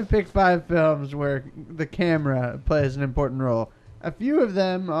 I've picked 5 films where the camera plays an important role. A few of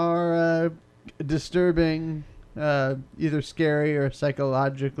them are disturbing, either scary or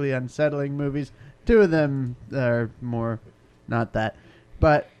psychologically unsettling movies. 2 of them are more not that.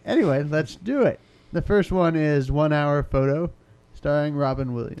 But anyway, let's do it. The first one is 1 Hour Photo, starring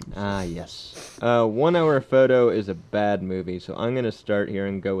Robin Williams. Ah, yes. 1 Hour Photo is a bad movie, so I'm going to start here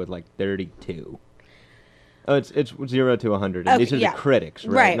and go with like 32. Oh, it's 0 to 100. And these are the critics,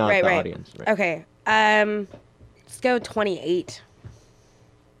 right? Not the audience. Right. Okay. Let's go 28.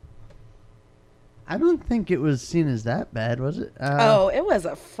 I don't think it was seen as that bad, was it? It was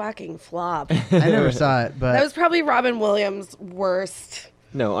a fucking flop. I never saw it, but That was probably Robin Williams' worst.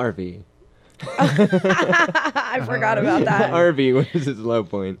 No, RV. I forgot about that. RV was his low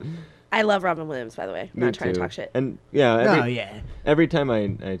point. I love Robin Williams, by the way. I'm Me not trying too. to talk shit. And yeah, every time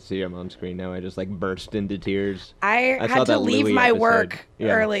I see him on screen now, I just like burst into tears. I saw had to that leave Louis my episode. work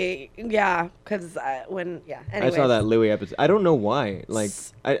Yeah. early. Yeah, because anyways. I saw that Louis episode. I don't know why. Like,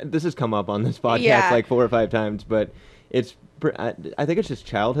 this has come up on this podcast Yeah. like 4 or 5 times, but it's. I think it's just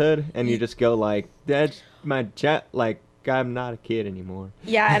childhood, and you just go like, "That's my like." I'm not a kid anymore.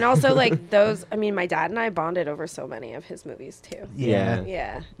 Yeah, and also like those. I mean, my dad and I bonded over so many of his movies too. Yeah.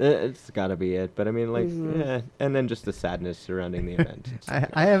 Yeah. It's got to be it. But I mean, like, yeah. And then just the sadness surrounding the event.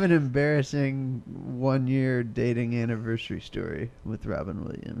 I have an embarrassing 1-year dating anniversary story with Robin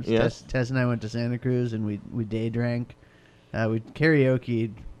Williams. Yes. Tess and I went to Santa Cruz and we day drank. We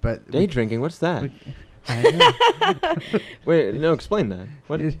karaoke'd, but Day drinking, what's that? I know. Wait, no, explain that.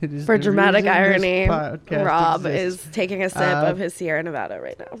 What? It is For the dramatic reason this irony, podcast Rob exists. is taking a sip of his Sierra Nevada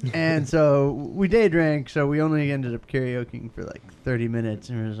right now. And so we day drank, so we only ended up karaokeing for like 30 minutes,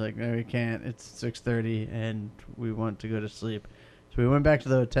 and we was like, no, we can't. It's 6:30, and we want to go to sleep. So we went back to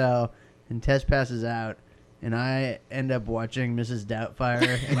the hotel, and Tess passes out, and I end up watching Mrs.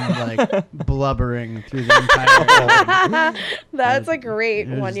 Doubtfire and like blubbering through the entire thing. That's a great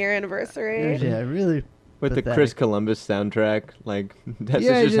it was- 1-year anniversary. Yeah, really. With the pathetic. Chris Columbus soundtrack, like Tess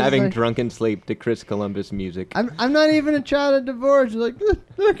Yeah, is just just having like- drunken sleep to Chris Columbus music. I'm not even a child of divorce. Like,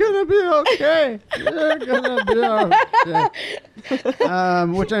 they're gonna be okay. They're gonna be okay.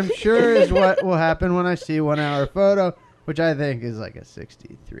 Which I'm sure is what will happen when I see 1 hour photo, which I think is like a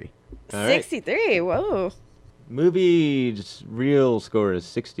 63. All right. 63. Whoa. Movie's real score is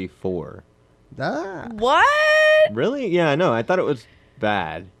 64. Ah. What? Really? Yeah, no, I thought it was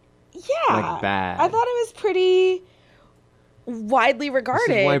bad. Yeah. Like bad. I thought it was pretty widely regarded.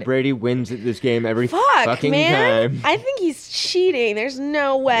 This is why Brady wins at this game every Fuck, fucking man. time. I think he's cheating. There's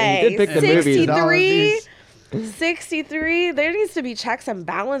no way. he did pick the movies. 63? 63? There needs to be checks and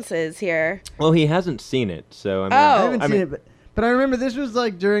balances here. Well, he hasn't seen it, so I mean, Oh. I haven't I seen mean- it, but I remember this was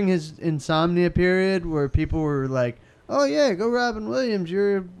like during his insomnia period where people were like, "Oh yeah, go Robin Williams.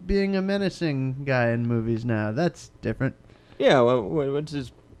 You're being a menacing guy in movies now. That's different." Yeah, well, which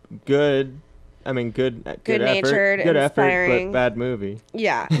is good. I mean, good effort, Good-natured, good inspiring. effort, but bad movie.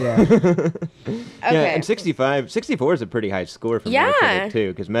 Yeah. Yeah. Yeah, and 64 is a pretty high score for Yeah. Metacritic too,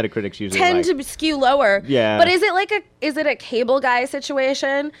 because Metacritic's usually Tend like, to skew lower. Yeah. But is it a cable guy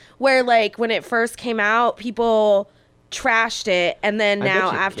situation where like when it first came out, people trashed it, and then I bet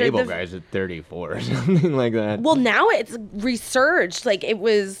now you after Cable the Guy's at 34 or something like that. well, now it's resurged. Like it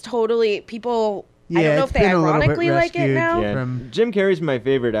was totally people. I don't know it's if they been a little bit ironically like it rescued. now. Yeah. From- Jim Carrey's my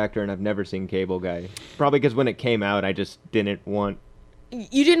favorite actor, and I've never seen Cable Guy. Probably because when it came out, I just didn't want.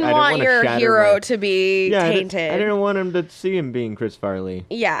 You didn't I don't want wanna your shatter hero my- to be Yeah, tainted. I didn't want him to see him being Chris Farley.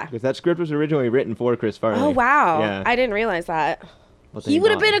 Yeah. Because that script was originally written for Chris Farley. Oh wow! Yeah. I didn't realize that. But He they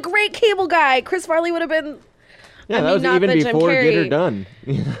would have been a died. great Cable Guy. Chris Farley would have been. Yeah, I that mean, was not even the Jim before Get Her Carrey- Done.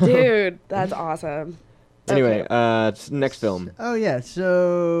 Dude, that's awesome. Anyway, Okay. next film. Oh yeah,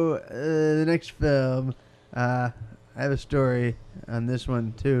 so the next film, I have a story on this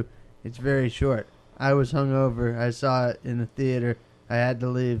one too. It's very short. I was hungover. I saw it in the theater. I had to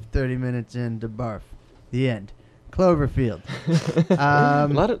leave 30 minutes in to barf. The end. Cloverfield. A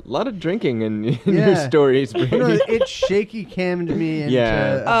lot of drinking in your Yeah. stories, Brady. No, it shaky cammed me into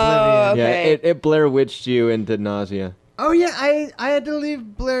Yeah. Oh, oblivion. Yeah, okay. it Blair Witched you into nausea. Oh yeah, I had to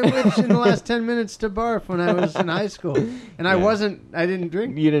leave Blair Witch in the last 10 minutes to barf when I was in high school, and I didn't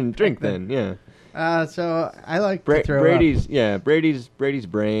drink. You didn't drink then, yeah. So I like to throw up. Brady's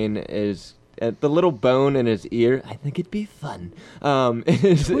brain is the little bone in his ear. I think it'd be fun.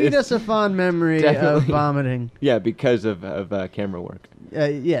 Tweet us a fond memory of Definitely. vomiting. Yeah, because of camera work.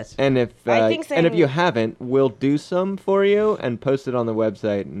 Yes. And if I think and if saying- you haven't, we'll do some for you and post it on the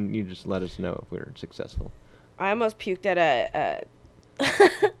website, and you just let us know if we're successful. I almost puked at a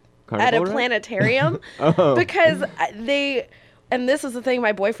Carnival ride? planetarium Oh. because and this is the thing.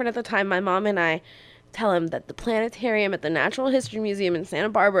 My boyfriend at the time, my mom and I tell him that the planetarium at the Natural History Museum in Santa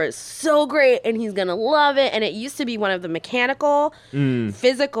Barbara is so great and he's gonna love it. And it used to be one of the mechanical,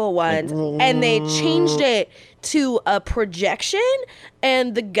 physical ones, and they changed it to a projection.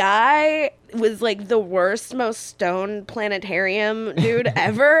 And the guy was like the worst, most stoned planetarium dude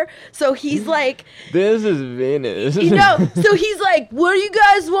ever. So he's like, This is Venus. you know, so he's like, what do you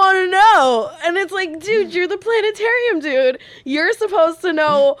guys want to know? And it's like, dude, you're the planetarium dude. You're supposed to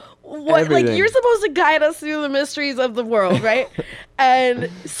know what, Everything. like, you're supposed to guide us through the mysteries of the world, right? And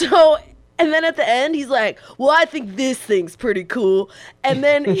so, and then at the end, he's like, well, I think this thing's pretty cool. And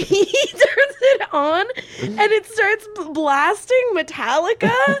then he turns it on and it starts blasting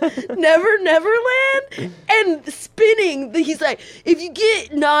Metallica, Never Neverland, and spinning. He's like, if you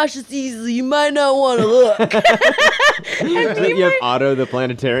get nauseous easily, you might not want to look. And me You have and my- Otto the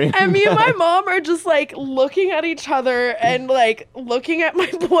planetarium. and me and my mom are just like looking at each other and like looking at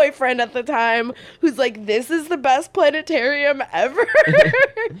my boyfriend at the time, who's like, this is the best planetarium ever.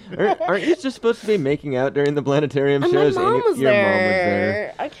 Aren't you just supposed to be making out during the planetarium And my shows? mom was your there. mom was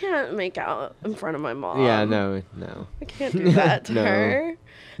there. I can't make out in front of my mom. Yeah, no. I can't do that to No. her.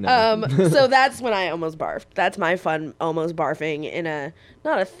 No. So that's when I almost barfed. That's my fun almost barfing in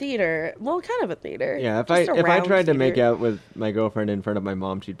not a theater, well, kind of a theater. Yeah, if just a I round tried to make theater. out with my girlfriend in front of my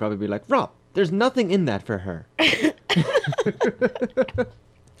mom, she'd probably be like, "Rob, there's nothing in that for her."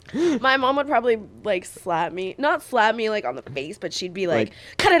 My mom would probably like not slap me like on the face, but she'd be like,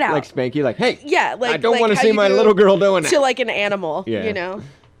 cut it out. Like spank you, like, "Hey, yeah, like I don't like want to how see you my do little girl doing to that." like an animal, Yeah. you know?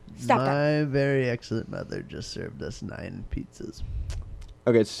 Stop that. My very excellent mother just served us 9 pizzas.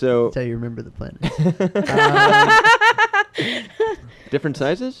 Okay, so That's how you remember the planet. different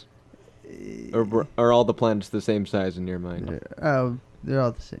sizes, or are all the planets the same size in your mind? Oh, they're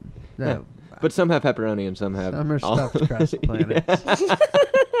all the same. No, Yeah. But some have pepperoni and some have. some are all- stuffed across the planet.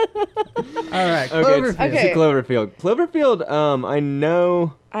 All right, Okay, Cloverfield. it's Okay. Cloverfield. Cloverfield. I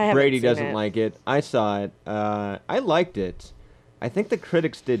know I haven't Brady seen doesn't it. like it. I saw it. I liked it. I think the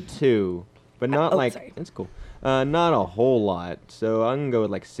critics did too, but not like sorry. it's cool. Not a whole lot. So I'm gonna go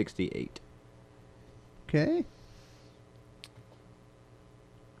with like 68. Okay.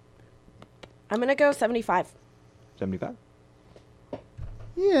 I'm going to go 75. 75.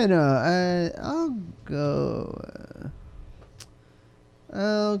 Yeah, no,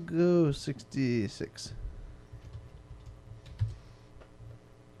 I'll go 66.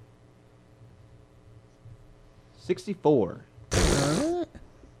 64. Alright.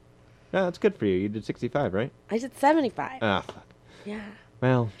 No, that's good for you. You did 65, right? I did 75. Ah, fuck. Yeah.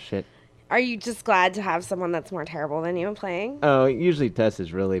 Well, shit. Are you just glad to have someone that's more terrible than you playing? Oh, usually Tess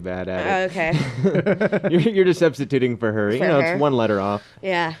is really bad at it. Okay. You're just substituting for her. For her. It's one letter off.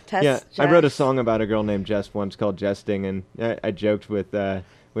 Yeah. Tess. Yeah, I wrote a Jess. song about a girl named Jess once called Jesting, and I joked with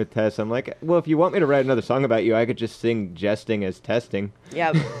Tess. I'm like, well, if you want me to write another song about you, I could just sing Jesting as Testing.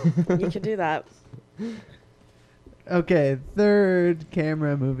 Yep. You could do that. Okay, third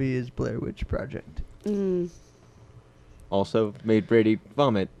camera movie is Blair Witch Project. Mm. Also made Brady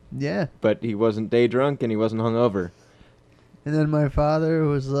vomit, Yeah. but he wasn't day drunk and he wasn't hungover. And then my father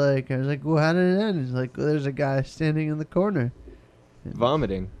was like, I was like, well, how did it end? He's like, well, there's a guy standing in the corner.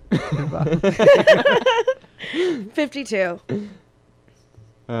 Vomiting. 52.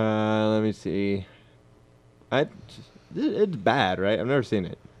 Let me see. It's bad, right? I've never seen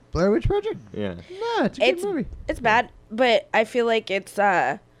it. Blair Witch Project? Yeah. No, it's a good movie. It's bad, but I feel like it's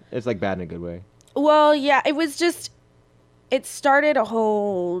It's like bad in a good way. well, yeah, it was just it started a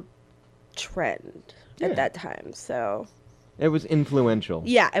whole trend Yeah. at that time. So, It was influential.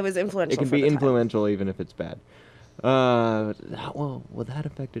 yeah, it was influential. It can for be the time. influential even if it's bad. Well, will that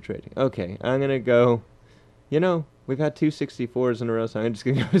affect the trading? Okay, I'm gonna go. We've had 2 64s in a row, so I'm just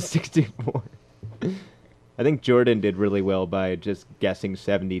gonna go with 64. I think Jordan did really well by just guessing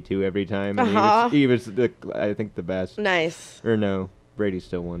 72 every time. And Uh-huh. he was I think the best. Nice. Or no, Brady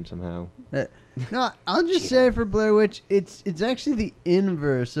still won somehow. No, I'll just say for Blair Witch, it's actually the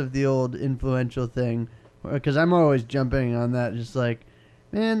inverse of the old influential thing. Because I'm always jumping on that, just like,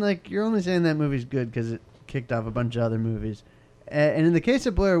 man, like, you're only saying that movie's good because it kicked off a bunch of other movies. And in the case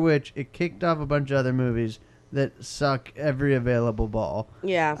of Blair Witch, it kicked off a bunch of other movies that suck every available ball.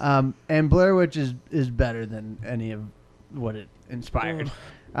 Yeah. And Blair Witch is better than any of what it inspired.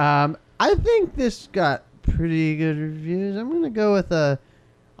 I think this got pretty good reviews. I'm gonna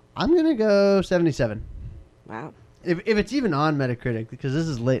go 77. Wow. If it's even on Metacritic, because this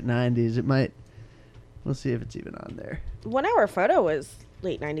is late 90s, it might. We'll see if it's even on there. 1 Hour Photo was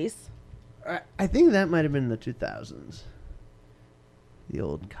late 90s. I think that might have been the 2000s. The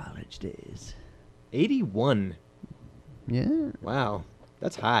old college days. 81. Yeah. Wow,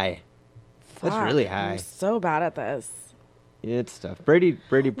 that's high. That's Fuck, really I'm high. so bad at this. It's tough. Brady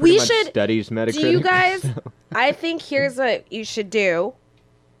pretty We much should- studies Metacritic. Do you guys? so- I think here's what you should do.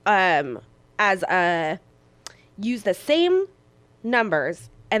 Use the same numbers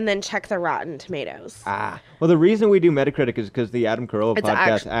and then check the Rotten Tomatoes. Well, the reason we do Metacritic is because the Adam Carolla It's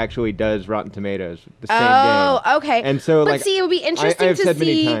podcast actually does Rotten Tomatoes, the same Oh, game. okay. And so, but like, see, it would be interesting I've to said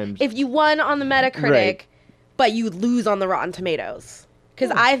many see times- if you won on the Metacritic, Right. but you lose on the Rotten Tomatoes.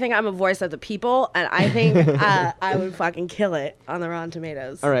 Because I think I'm a voice of the people, and I think I would fucking kill it on the Rotten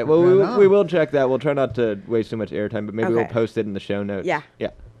Tomatoes. All right. Well, Right on. we will check that. We'll try not to waste too much airtime, but maybe we'll Okay. post it in the show notes. Yeah. Yeah.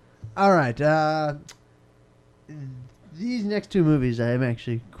 All right. These next 2 movies I am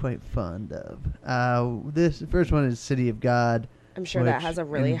actually quite fond of. This first one is City of God. I'm sure that which has a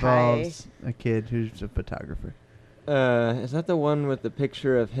really high. involves a kid who's a photographer. Is that the one with the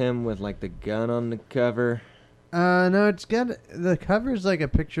picture of him with like the gun on the cover? No, it's got the cover's like a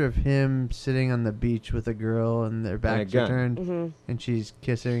picture of him sitting on the beach with a girl, and their backs are gun. turned, hmm and she's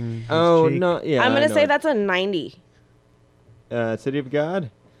kissing. His Oh cheek. no, yeah. I'm I gonna know say it. that's a 90. City of God.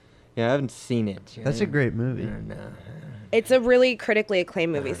 Yeah, I haven't seen it. That's a great movie. No. It's a really critically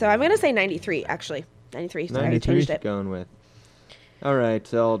acclaimed movie. So I'm going to say 93, actually. 93. So I already 93 changed it. going with. All right,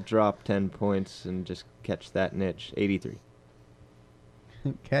 so I'll drop 10 points and just catch that niche. 83.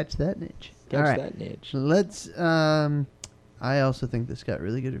 Catch that niche. Catch All right. that niche. Let's. I also think this got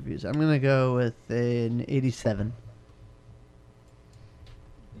really good reviews. I'm gonna go with an 87.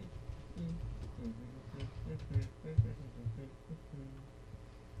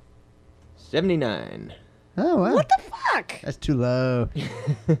 $79. Oh wow. What the fuck? That's too low.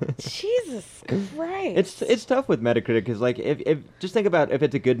 Jesus Christ. It's tough with Metacritic because like if just think about if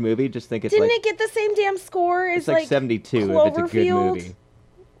it's a good movie, just think it's Didn't like it get the same damn score as it's like 72 if it's a good Cloverfield? movie.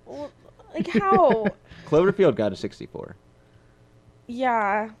 Like how? Cloverfield got a 64.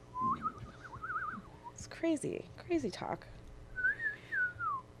 Yeah. It's crazy. Crazy talk.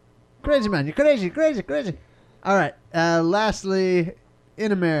 Crazy man, you're crazy. All right. Lastly,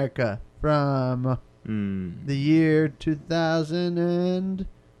 In America from the year 2000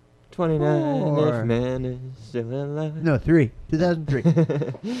 29 Four. if man is still alive. No, 2003.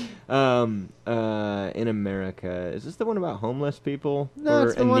 In America. Is this the one about homeless people? No, or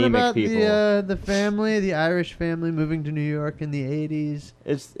it's the one anemic about people? the family, the Irish family moving to New York in the 80s.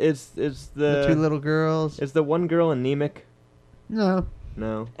 It's The two little girls. Is the one girl anemic? No,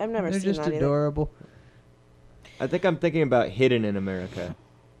 No. I've never they're seen just that either. adorable. I think I'm thinking about Hidden in America.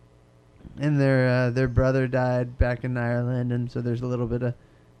 And their brother died back in Ireland, and so there's a little bit of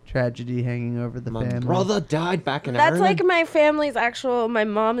tragedy hanging over the My family. brother died back in That's Ireland. like my family's actual. My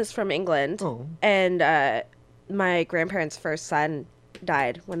mom is from England, Oh. and my grandparents' first son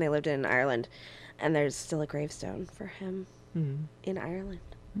died when they lived in Ireland, and there's still a gravestone for him in Ireland.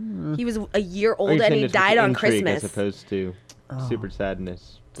 He was a year Are you old and saying he it's with died on intrigue Christmas. as opposed to Oh. super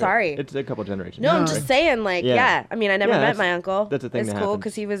sadness? Sorry. It's a couple generations. No, I'm No. just saying, like, Yeah. yeah. I mean, I never Yeah, met that's- my uncle. that's a thing It's that cool happens.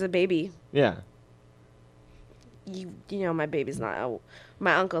 because he was a baby. Yeah. You know, my baby's not.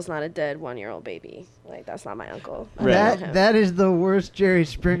 My uncle's not a dead 1-year-old baby. Like, that's not my uncle. I Right. don't know him. That is the worst Jerry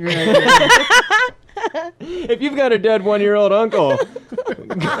Springer idea. If you've got a dead 1-year-old uncle, we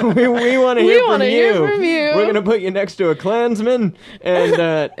want to hear wanna from hear you. from you. We're gonna put you next to a Klansman and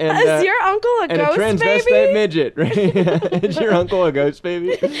Is your uncle a and a ghost transvestite baby? midget. Right? Is your uncle a ghost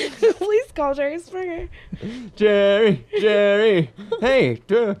baby? Please call Jerry Springer. Jerry. Hey,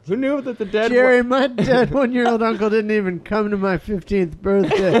 who knew that the dead? Jerry, my dead 1-year-old uncle didn't even come to my 15th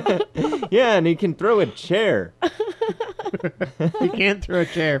birthday. Yeah, and he can throw a chair. He can't throw a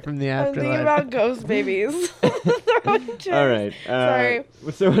chair from the I'm thinking afterlife. about ghost babies. Throwing chairs. All right. Sorry.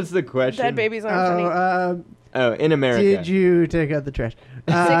 So what's the question? Dead babies aren't funny. Oh, in America. Did you take out the trash?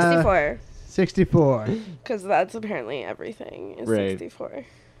 64. 64. Because that's apparently everything is Right. 64.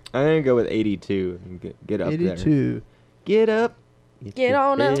 I'm gonna go with 82 and get up there. 82. Get up. Get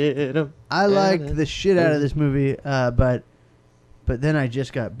on up. Get up. I liked the shit out of this movie, but then I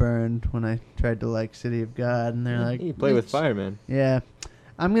just got burned when I tried to like City of God, and they're like, You play with "It's-" fire, man. Yeah,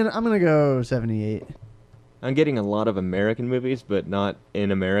 I'm gonna go 78. I'm getting a lot of American movies, but not in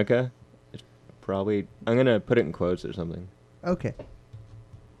America. It's probably I'm gonna put it in quotes or something. Okay.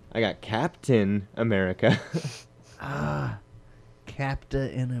 I got Captain America.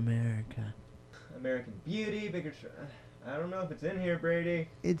 Capta in America. American Beauty, bigger. I don't know if it's in here, Brady.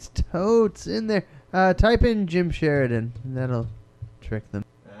 It's totes in there. Type in Jim Sheridan. That'll trick them.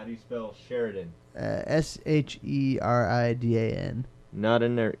 How do you spell Sheridan? Sheridan. Not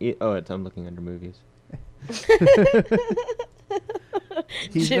in there. I'm looking under movies.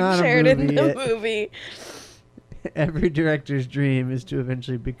 He's Jim not Sheridan, a movie the yet. movie. Every director's dream is to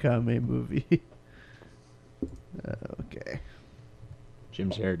eventually become a movie. Okay.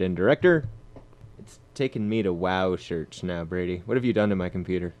 Jim Sheridan, director. It's taken me to WoW shirts now, Brady. What have you done to my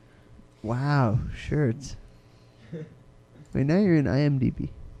computer? Wow, shirts. Wait, now you're in IMDb.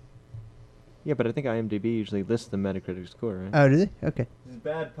 Yeah, but I think IMDb usually lists the Metacritic score, right? Oh, do they? Okay. This is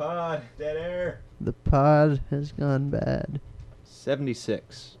bad pod. Dead air. The pod has gone bad.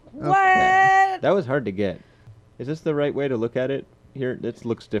 76. What? That was hard to get. Is this the right way to look at it? Here, this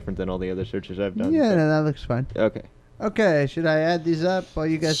looks different than all the other searches I've done. Yeah, but- no, that looks fine. Okay. Okay, should I add these up while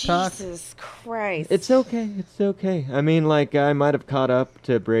you guys talk? Jesus Christ. It's okay. It's okay. I mean, like, I might have caught up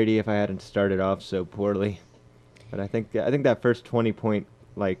to Brady if I hadn't started off so poorly. But I think that first 20-point,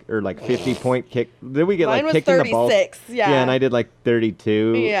 like 50-point kick. Did we get Mine like was kicking the ball? 36, yeah. Yeah, and I did like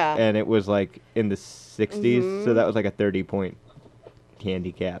 32. Yeah. And it was like in the 60s, so that was like a 30-point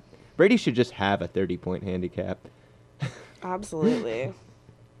handicap. Brady should just have a 30-point handicap. Absolutely.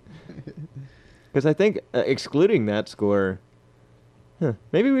 Because I think, excluding that score,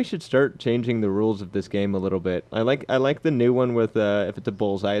 Maybe we should start changing the rules of this game a little bit. I like the new one with if it's a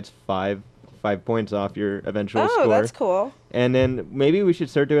bullseye, it's 5 points off your eventual score. Oh, that's cool. And then maybe we should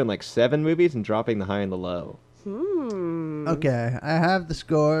start doing like 7 movies and dropping the high and the low. Okay, I have the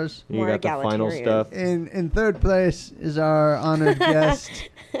scores. You got the final stuff. In third place is our honored guest,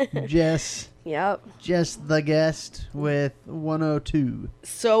 Jess. Yep. Jess the guest with 102.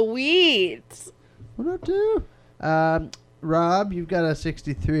 Sweet. 102. Rob, you've got a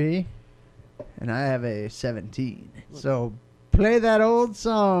 63, and I have a 17. So play that old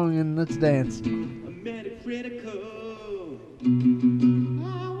song and let's dance.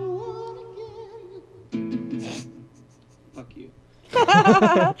 Fuck you.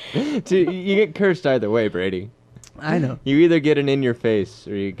 You get cursed either way, Brady. I know. You either get an in your face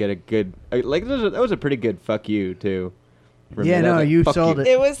or you get a good like that was a pretty good fuck you too. Yeah, no, you sold it.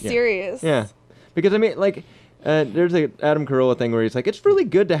 It was serious. Yeah, because I mean, like, there's a Adam Carolla thing where he's like, it's really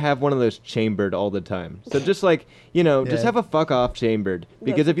good to have one of those chambered all the time. So just like, just have a fuck off chambered.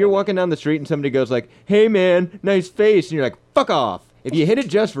 Because if you're walking down the street and somebody goes like, hey man, nice face, and you're like, fuck off. If you hit it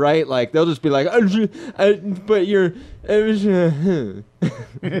just right, like, they'll just be like, but you're, you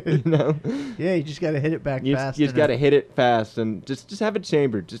know? Yeah, you just got to hit it back fast. You just got to hit it fast and just have it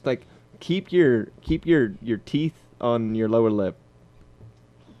chambered. Just like, keep your teeth on your lower lip.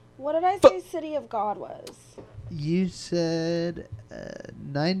 What did I say City of God was? You said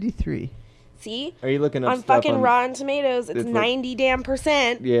 93. See? Are you looking up on fucking Rotten Tomatoes? It's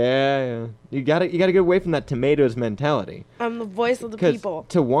 90%. Yeah. You gotta get away from that tomatoes mentality. I'm the voice of the people.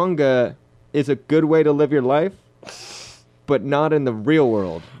 Tawonga is a good way to live your life, but not in the real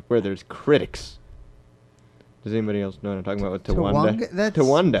world where there's critics. Does anybody else know what I'm talking about with Tawanda? That's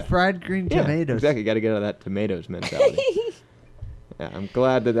Tawanda. Fried green tomatoes. Yeah, exactly. You got to get out of that tomatoes mentality. Yeah, I'm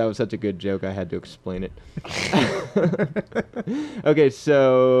glad that was such a good joke. I had to explain it. Okay,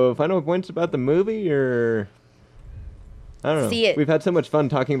 so final points about the movie, or I don't know. See it. We've had so much fun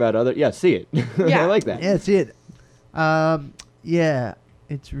talking about other. Yeah, see it. Yeah. I like that. Yeah, see it. Yeah,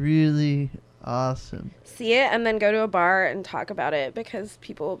 it's really awesome. See it and then go to a bar and talk about it because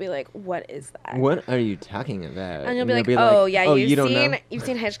people will be like, "What is that? What are you talking about?" And you'll be like, "Oh yeah, you've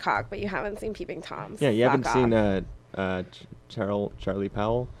seen Hitchcock, but you haven't seen Peeping Toms." Yeah, you haven't Fuck seen off." Charlie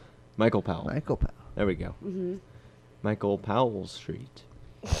Powell, Michael Powell. Michael Powell. There we go. Mm-hmm. Michael Powell Street.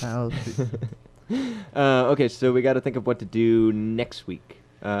 Powell Street. Okay, so we got to think of what to do next week.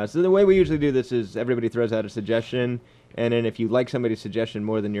 So the way we usually do this is everybody throws out a suggestion, and then if you like somebody's suggestion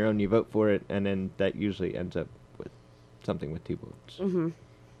more than your own, you vote for it, and then that usually ends up with something with 2 votes. Mm-hmm.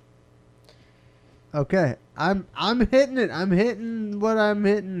 Okay, I'm hitting it. I'm hitting what I'm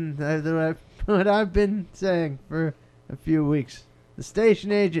hitting. What I've been saying for a few weeks. The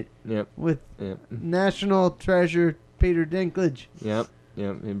station agent. Yep. With National Treasure Peter Dinklage. Yep.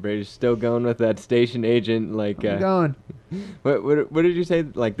 And Brady's still going with that station agent. Like, I'm going. What did you say?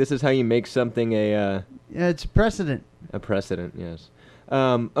 Like, this is how you make something a. Yeah, it's a precedent. A precedent, yes.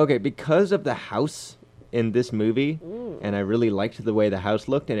 Okay, because of the house in this movie, and I really liked the way the house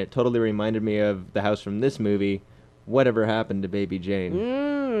looked, and it totally reminded me of the house from this movie. Whatever Happened to Baby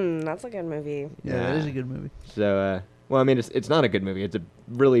Jane? That's a good movie. Yeah, that is a good movie. So, well, I mean, it's not a good movie. It's a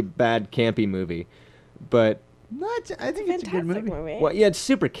really bad, campy movie, but. No, I think it's a good movie. Well, yeah, it's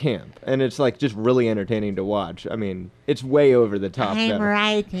super camp, and it's like just really entertaining to watch. I mean, it's way over the top. I'm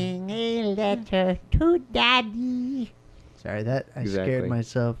writing a letter to Daddy. Sorry, I scared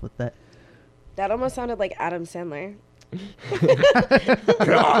myself with that. That almost sounded like Adam Sandler.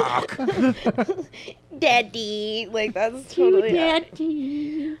 Daddy, like that's totally.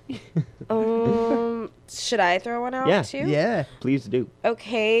 Daddy. Should I throw one out too? Yeah, please do.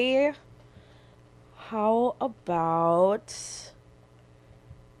 Okay. How about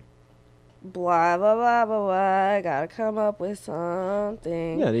blah blah blah blah blah? I gotta come up with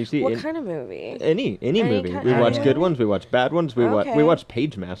something. Yeah, you see. What kind of movie? Any movie. We watch good ones. We watch bad ones. We watched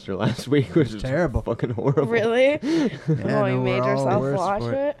Page Master last week, which was terrible, fucking horrible. Really? Yeah, you made yourself watch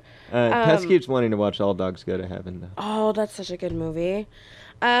it. Tess keeps wanting to watch All Dogs Go to Heaven, though. Oh, that's such a good movie.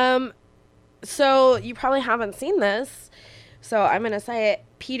 So you probably haven't seen this. So I'm going to say it.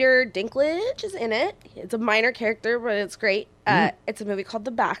 Peter Dinklage is in it. It's a minor character, but it's great. It's a movie called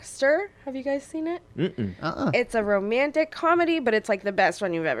The Baxter. Have you guys seen it? Mm-mm. It's a romantic comedy, but it's like the best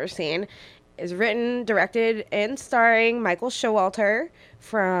one you've ever seen. It's written, directed, and starring Michael Showalter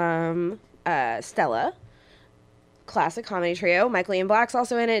from Stella. Classic comedy trio. Michael Ian Black's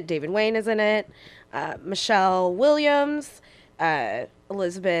also in it. David Wayne is in it. Michelle Williams.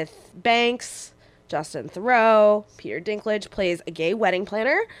 Elizabeth Banks. Justin Theroux, Peter Dinklage plays a gay wedding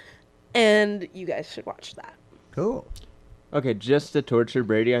planner, and you guys should watch that. Cool. Okay, just to torture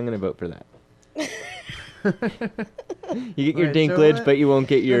Brady, I'm going to vote for that. You get your Dinklage, but you won't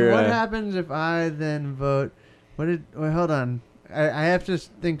get your... what happens if I then vote... Wait, hold on. I have to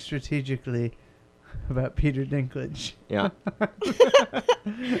think strategically about Peter Dinklage. Yeah. I'm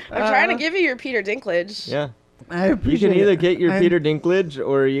trying to give you your Peter Dinklage. Yeah. I appreciate You can either get your Peter Dinklage,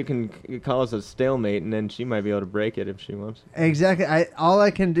 or you can call us a stalemate, and then she might be able to break it if she wants. Exactly. All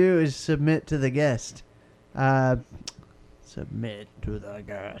I can do is submit to the guest. Submit to the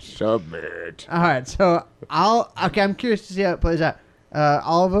guest. Submit. All right. So I'm curious to see how it plays out.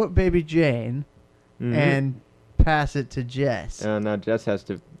 I'll vote Baby Jane, and pass it to Jess. Now Jess has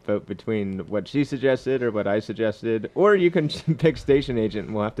to vote between what she suggested or what I suggested, or you can pick Station Agent,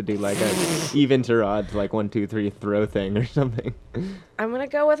 and we'll have to do like a evens or odds, like 1, 2, 3 throw thing or something. I'm gonna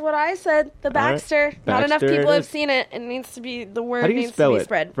go with what I said. The Baxter. Right. Not enough Baxter people it have is. seen it. It needs to be the word. How do you needs spell to be it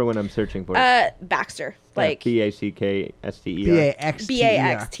spread. for when I'm searching for it? Baxter. Like Backster.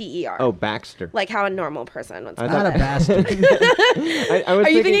 Baxter. Oh, Baxter. Like how a normal person would spell Not a it. bastard. I was Are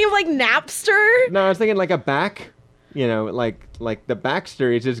you thinking of like Napster? No, I was thinking like a back. You know, like the Baxter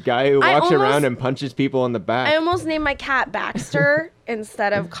is this guy who I walks around almost- and punches people in the back. I almost named my cat Baxter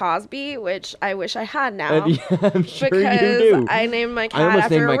instead of Cosby, which I wish I had now. Yeah, I'm sure because you do. I named my I cat almost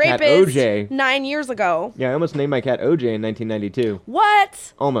after named a my cat rapist OJ. 9 years ago. Yeah, I almost named my cat OJ in 1992.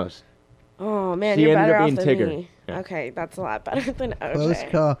 What? Almost. Oh man, She you're ended better up off being than Tigger. me. Yeah. Okay, that's a lot better than OJ. Close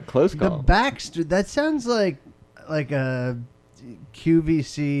call. Close The call. Baxter. That sounds like a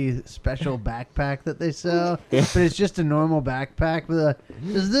QVC special backpack that they sell, Yeah. but it's just a normal backpack with a.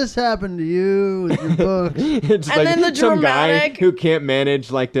 Does this happen to you with your books? It's And like then the some dramatic- guy who can't manage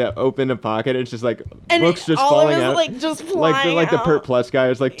like to open a pocket. It's just like And books just all falling of it out. like just like flying the out. Pert Plus guy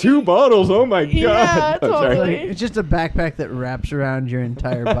is like 2 bottles. Oh my god! Yeah, I'm sorry. totally. It's just a backpack that wraps around your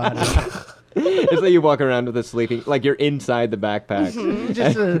entire body. It's like you walk around with a sleeping, like you're inside the backpack.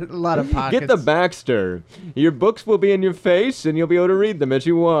 Just a lot of pockets. Get the Baxter. Your books will be in your face, and you'll be able to read them as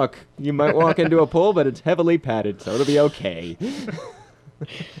you walk. You might walk into a pole, but it's heavily padded, so it'll be okay.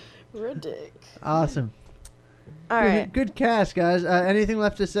 Ridiculous. Awesome. All right. Good cast, guys. Anything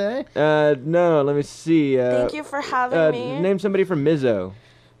left to say? No, let me see. Thank you for having me. Name somebody from Mizzo.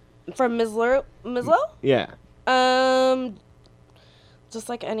 From Mizlo? Yeah. Just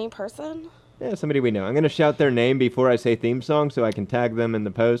like any person. Yeah, somebody we know. I'm going to shout their name before I say theme song so I can tag them in the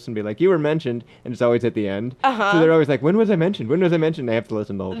post and be like, you were mentioned, and it's always at the end. Uh-huh. So they're always like, when was I mentioned? When was I mentioned? I have to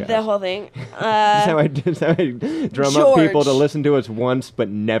listen to the whole cast. The whole thing. That's how I drum up people to George. listen to us once but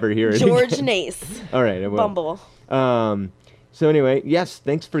never hear it George again. Nace. All right, I will. Bumble. So anyway, yes,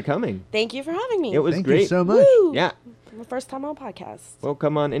 thanks for coming. Thank you for having me. It was Thank great. you so much. Woo! Yeah. My first time on a podcast. Well,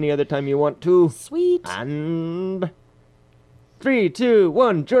 come on any other time you want to. Sweet. And 3, 2,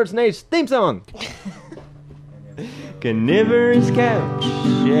 1, George Nace theme song. Carnivorous couch,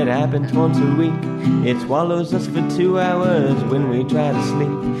 it happens once a week. It swallows us for 2 hours when we try to sleep.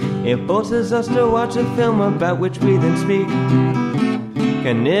 It forces us to watch a film about which we then speak.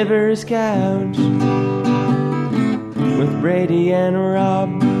 Carnivorous couch with Brady and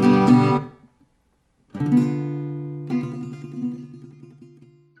Rob.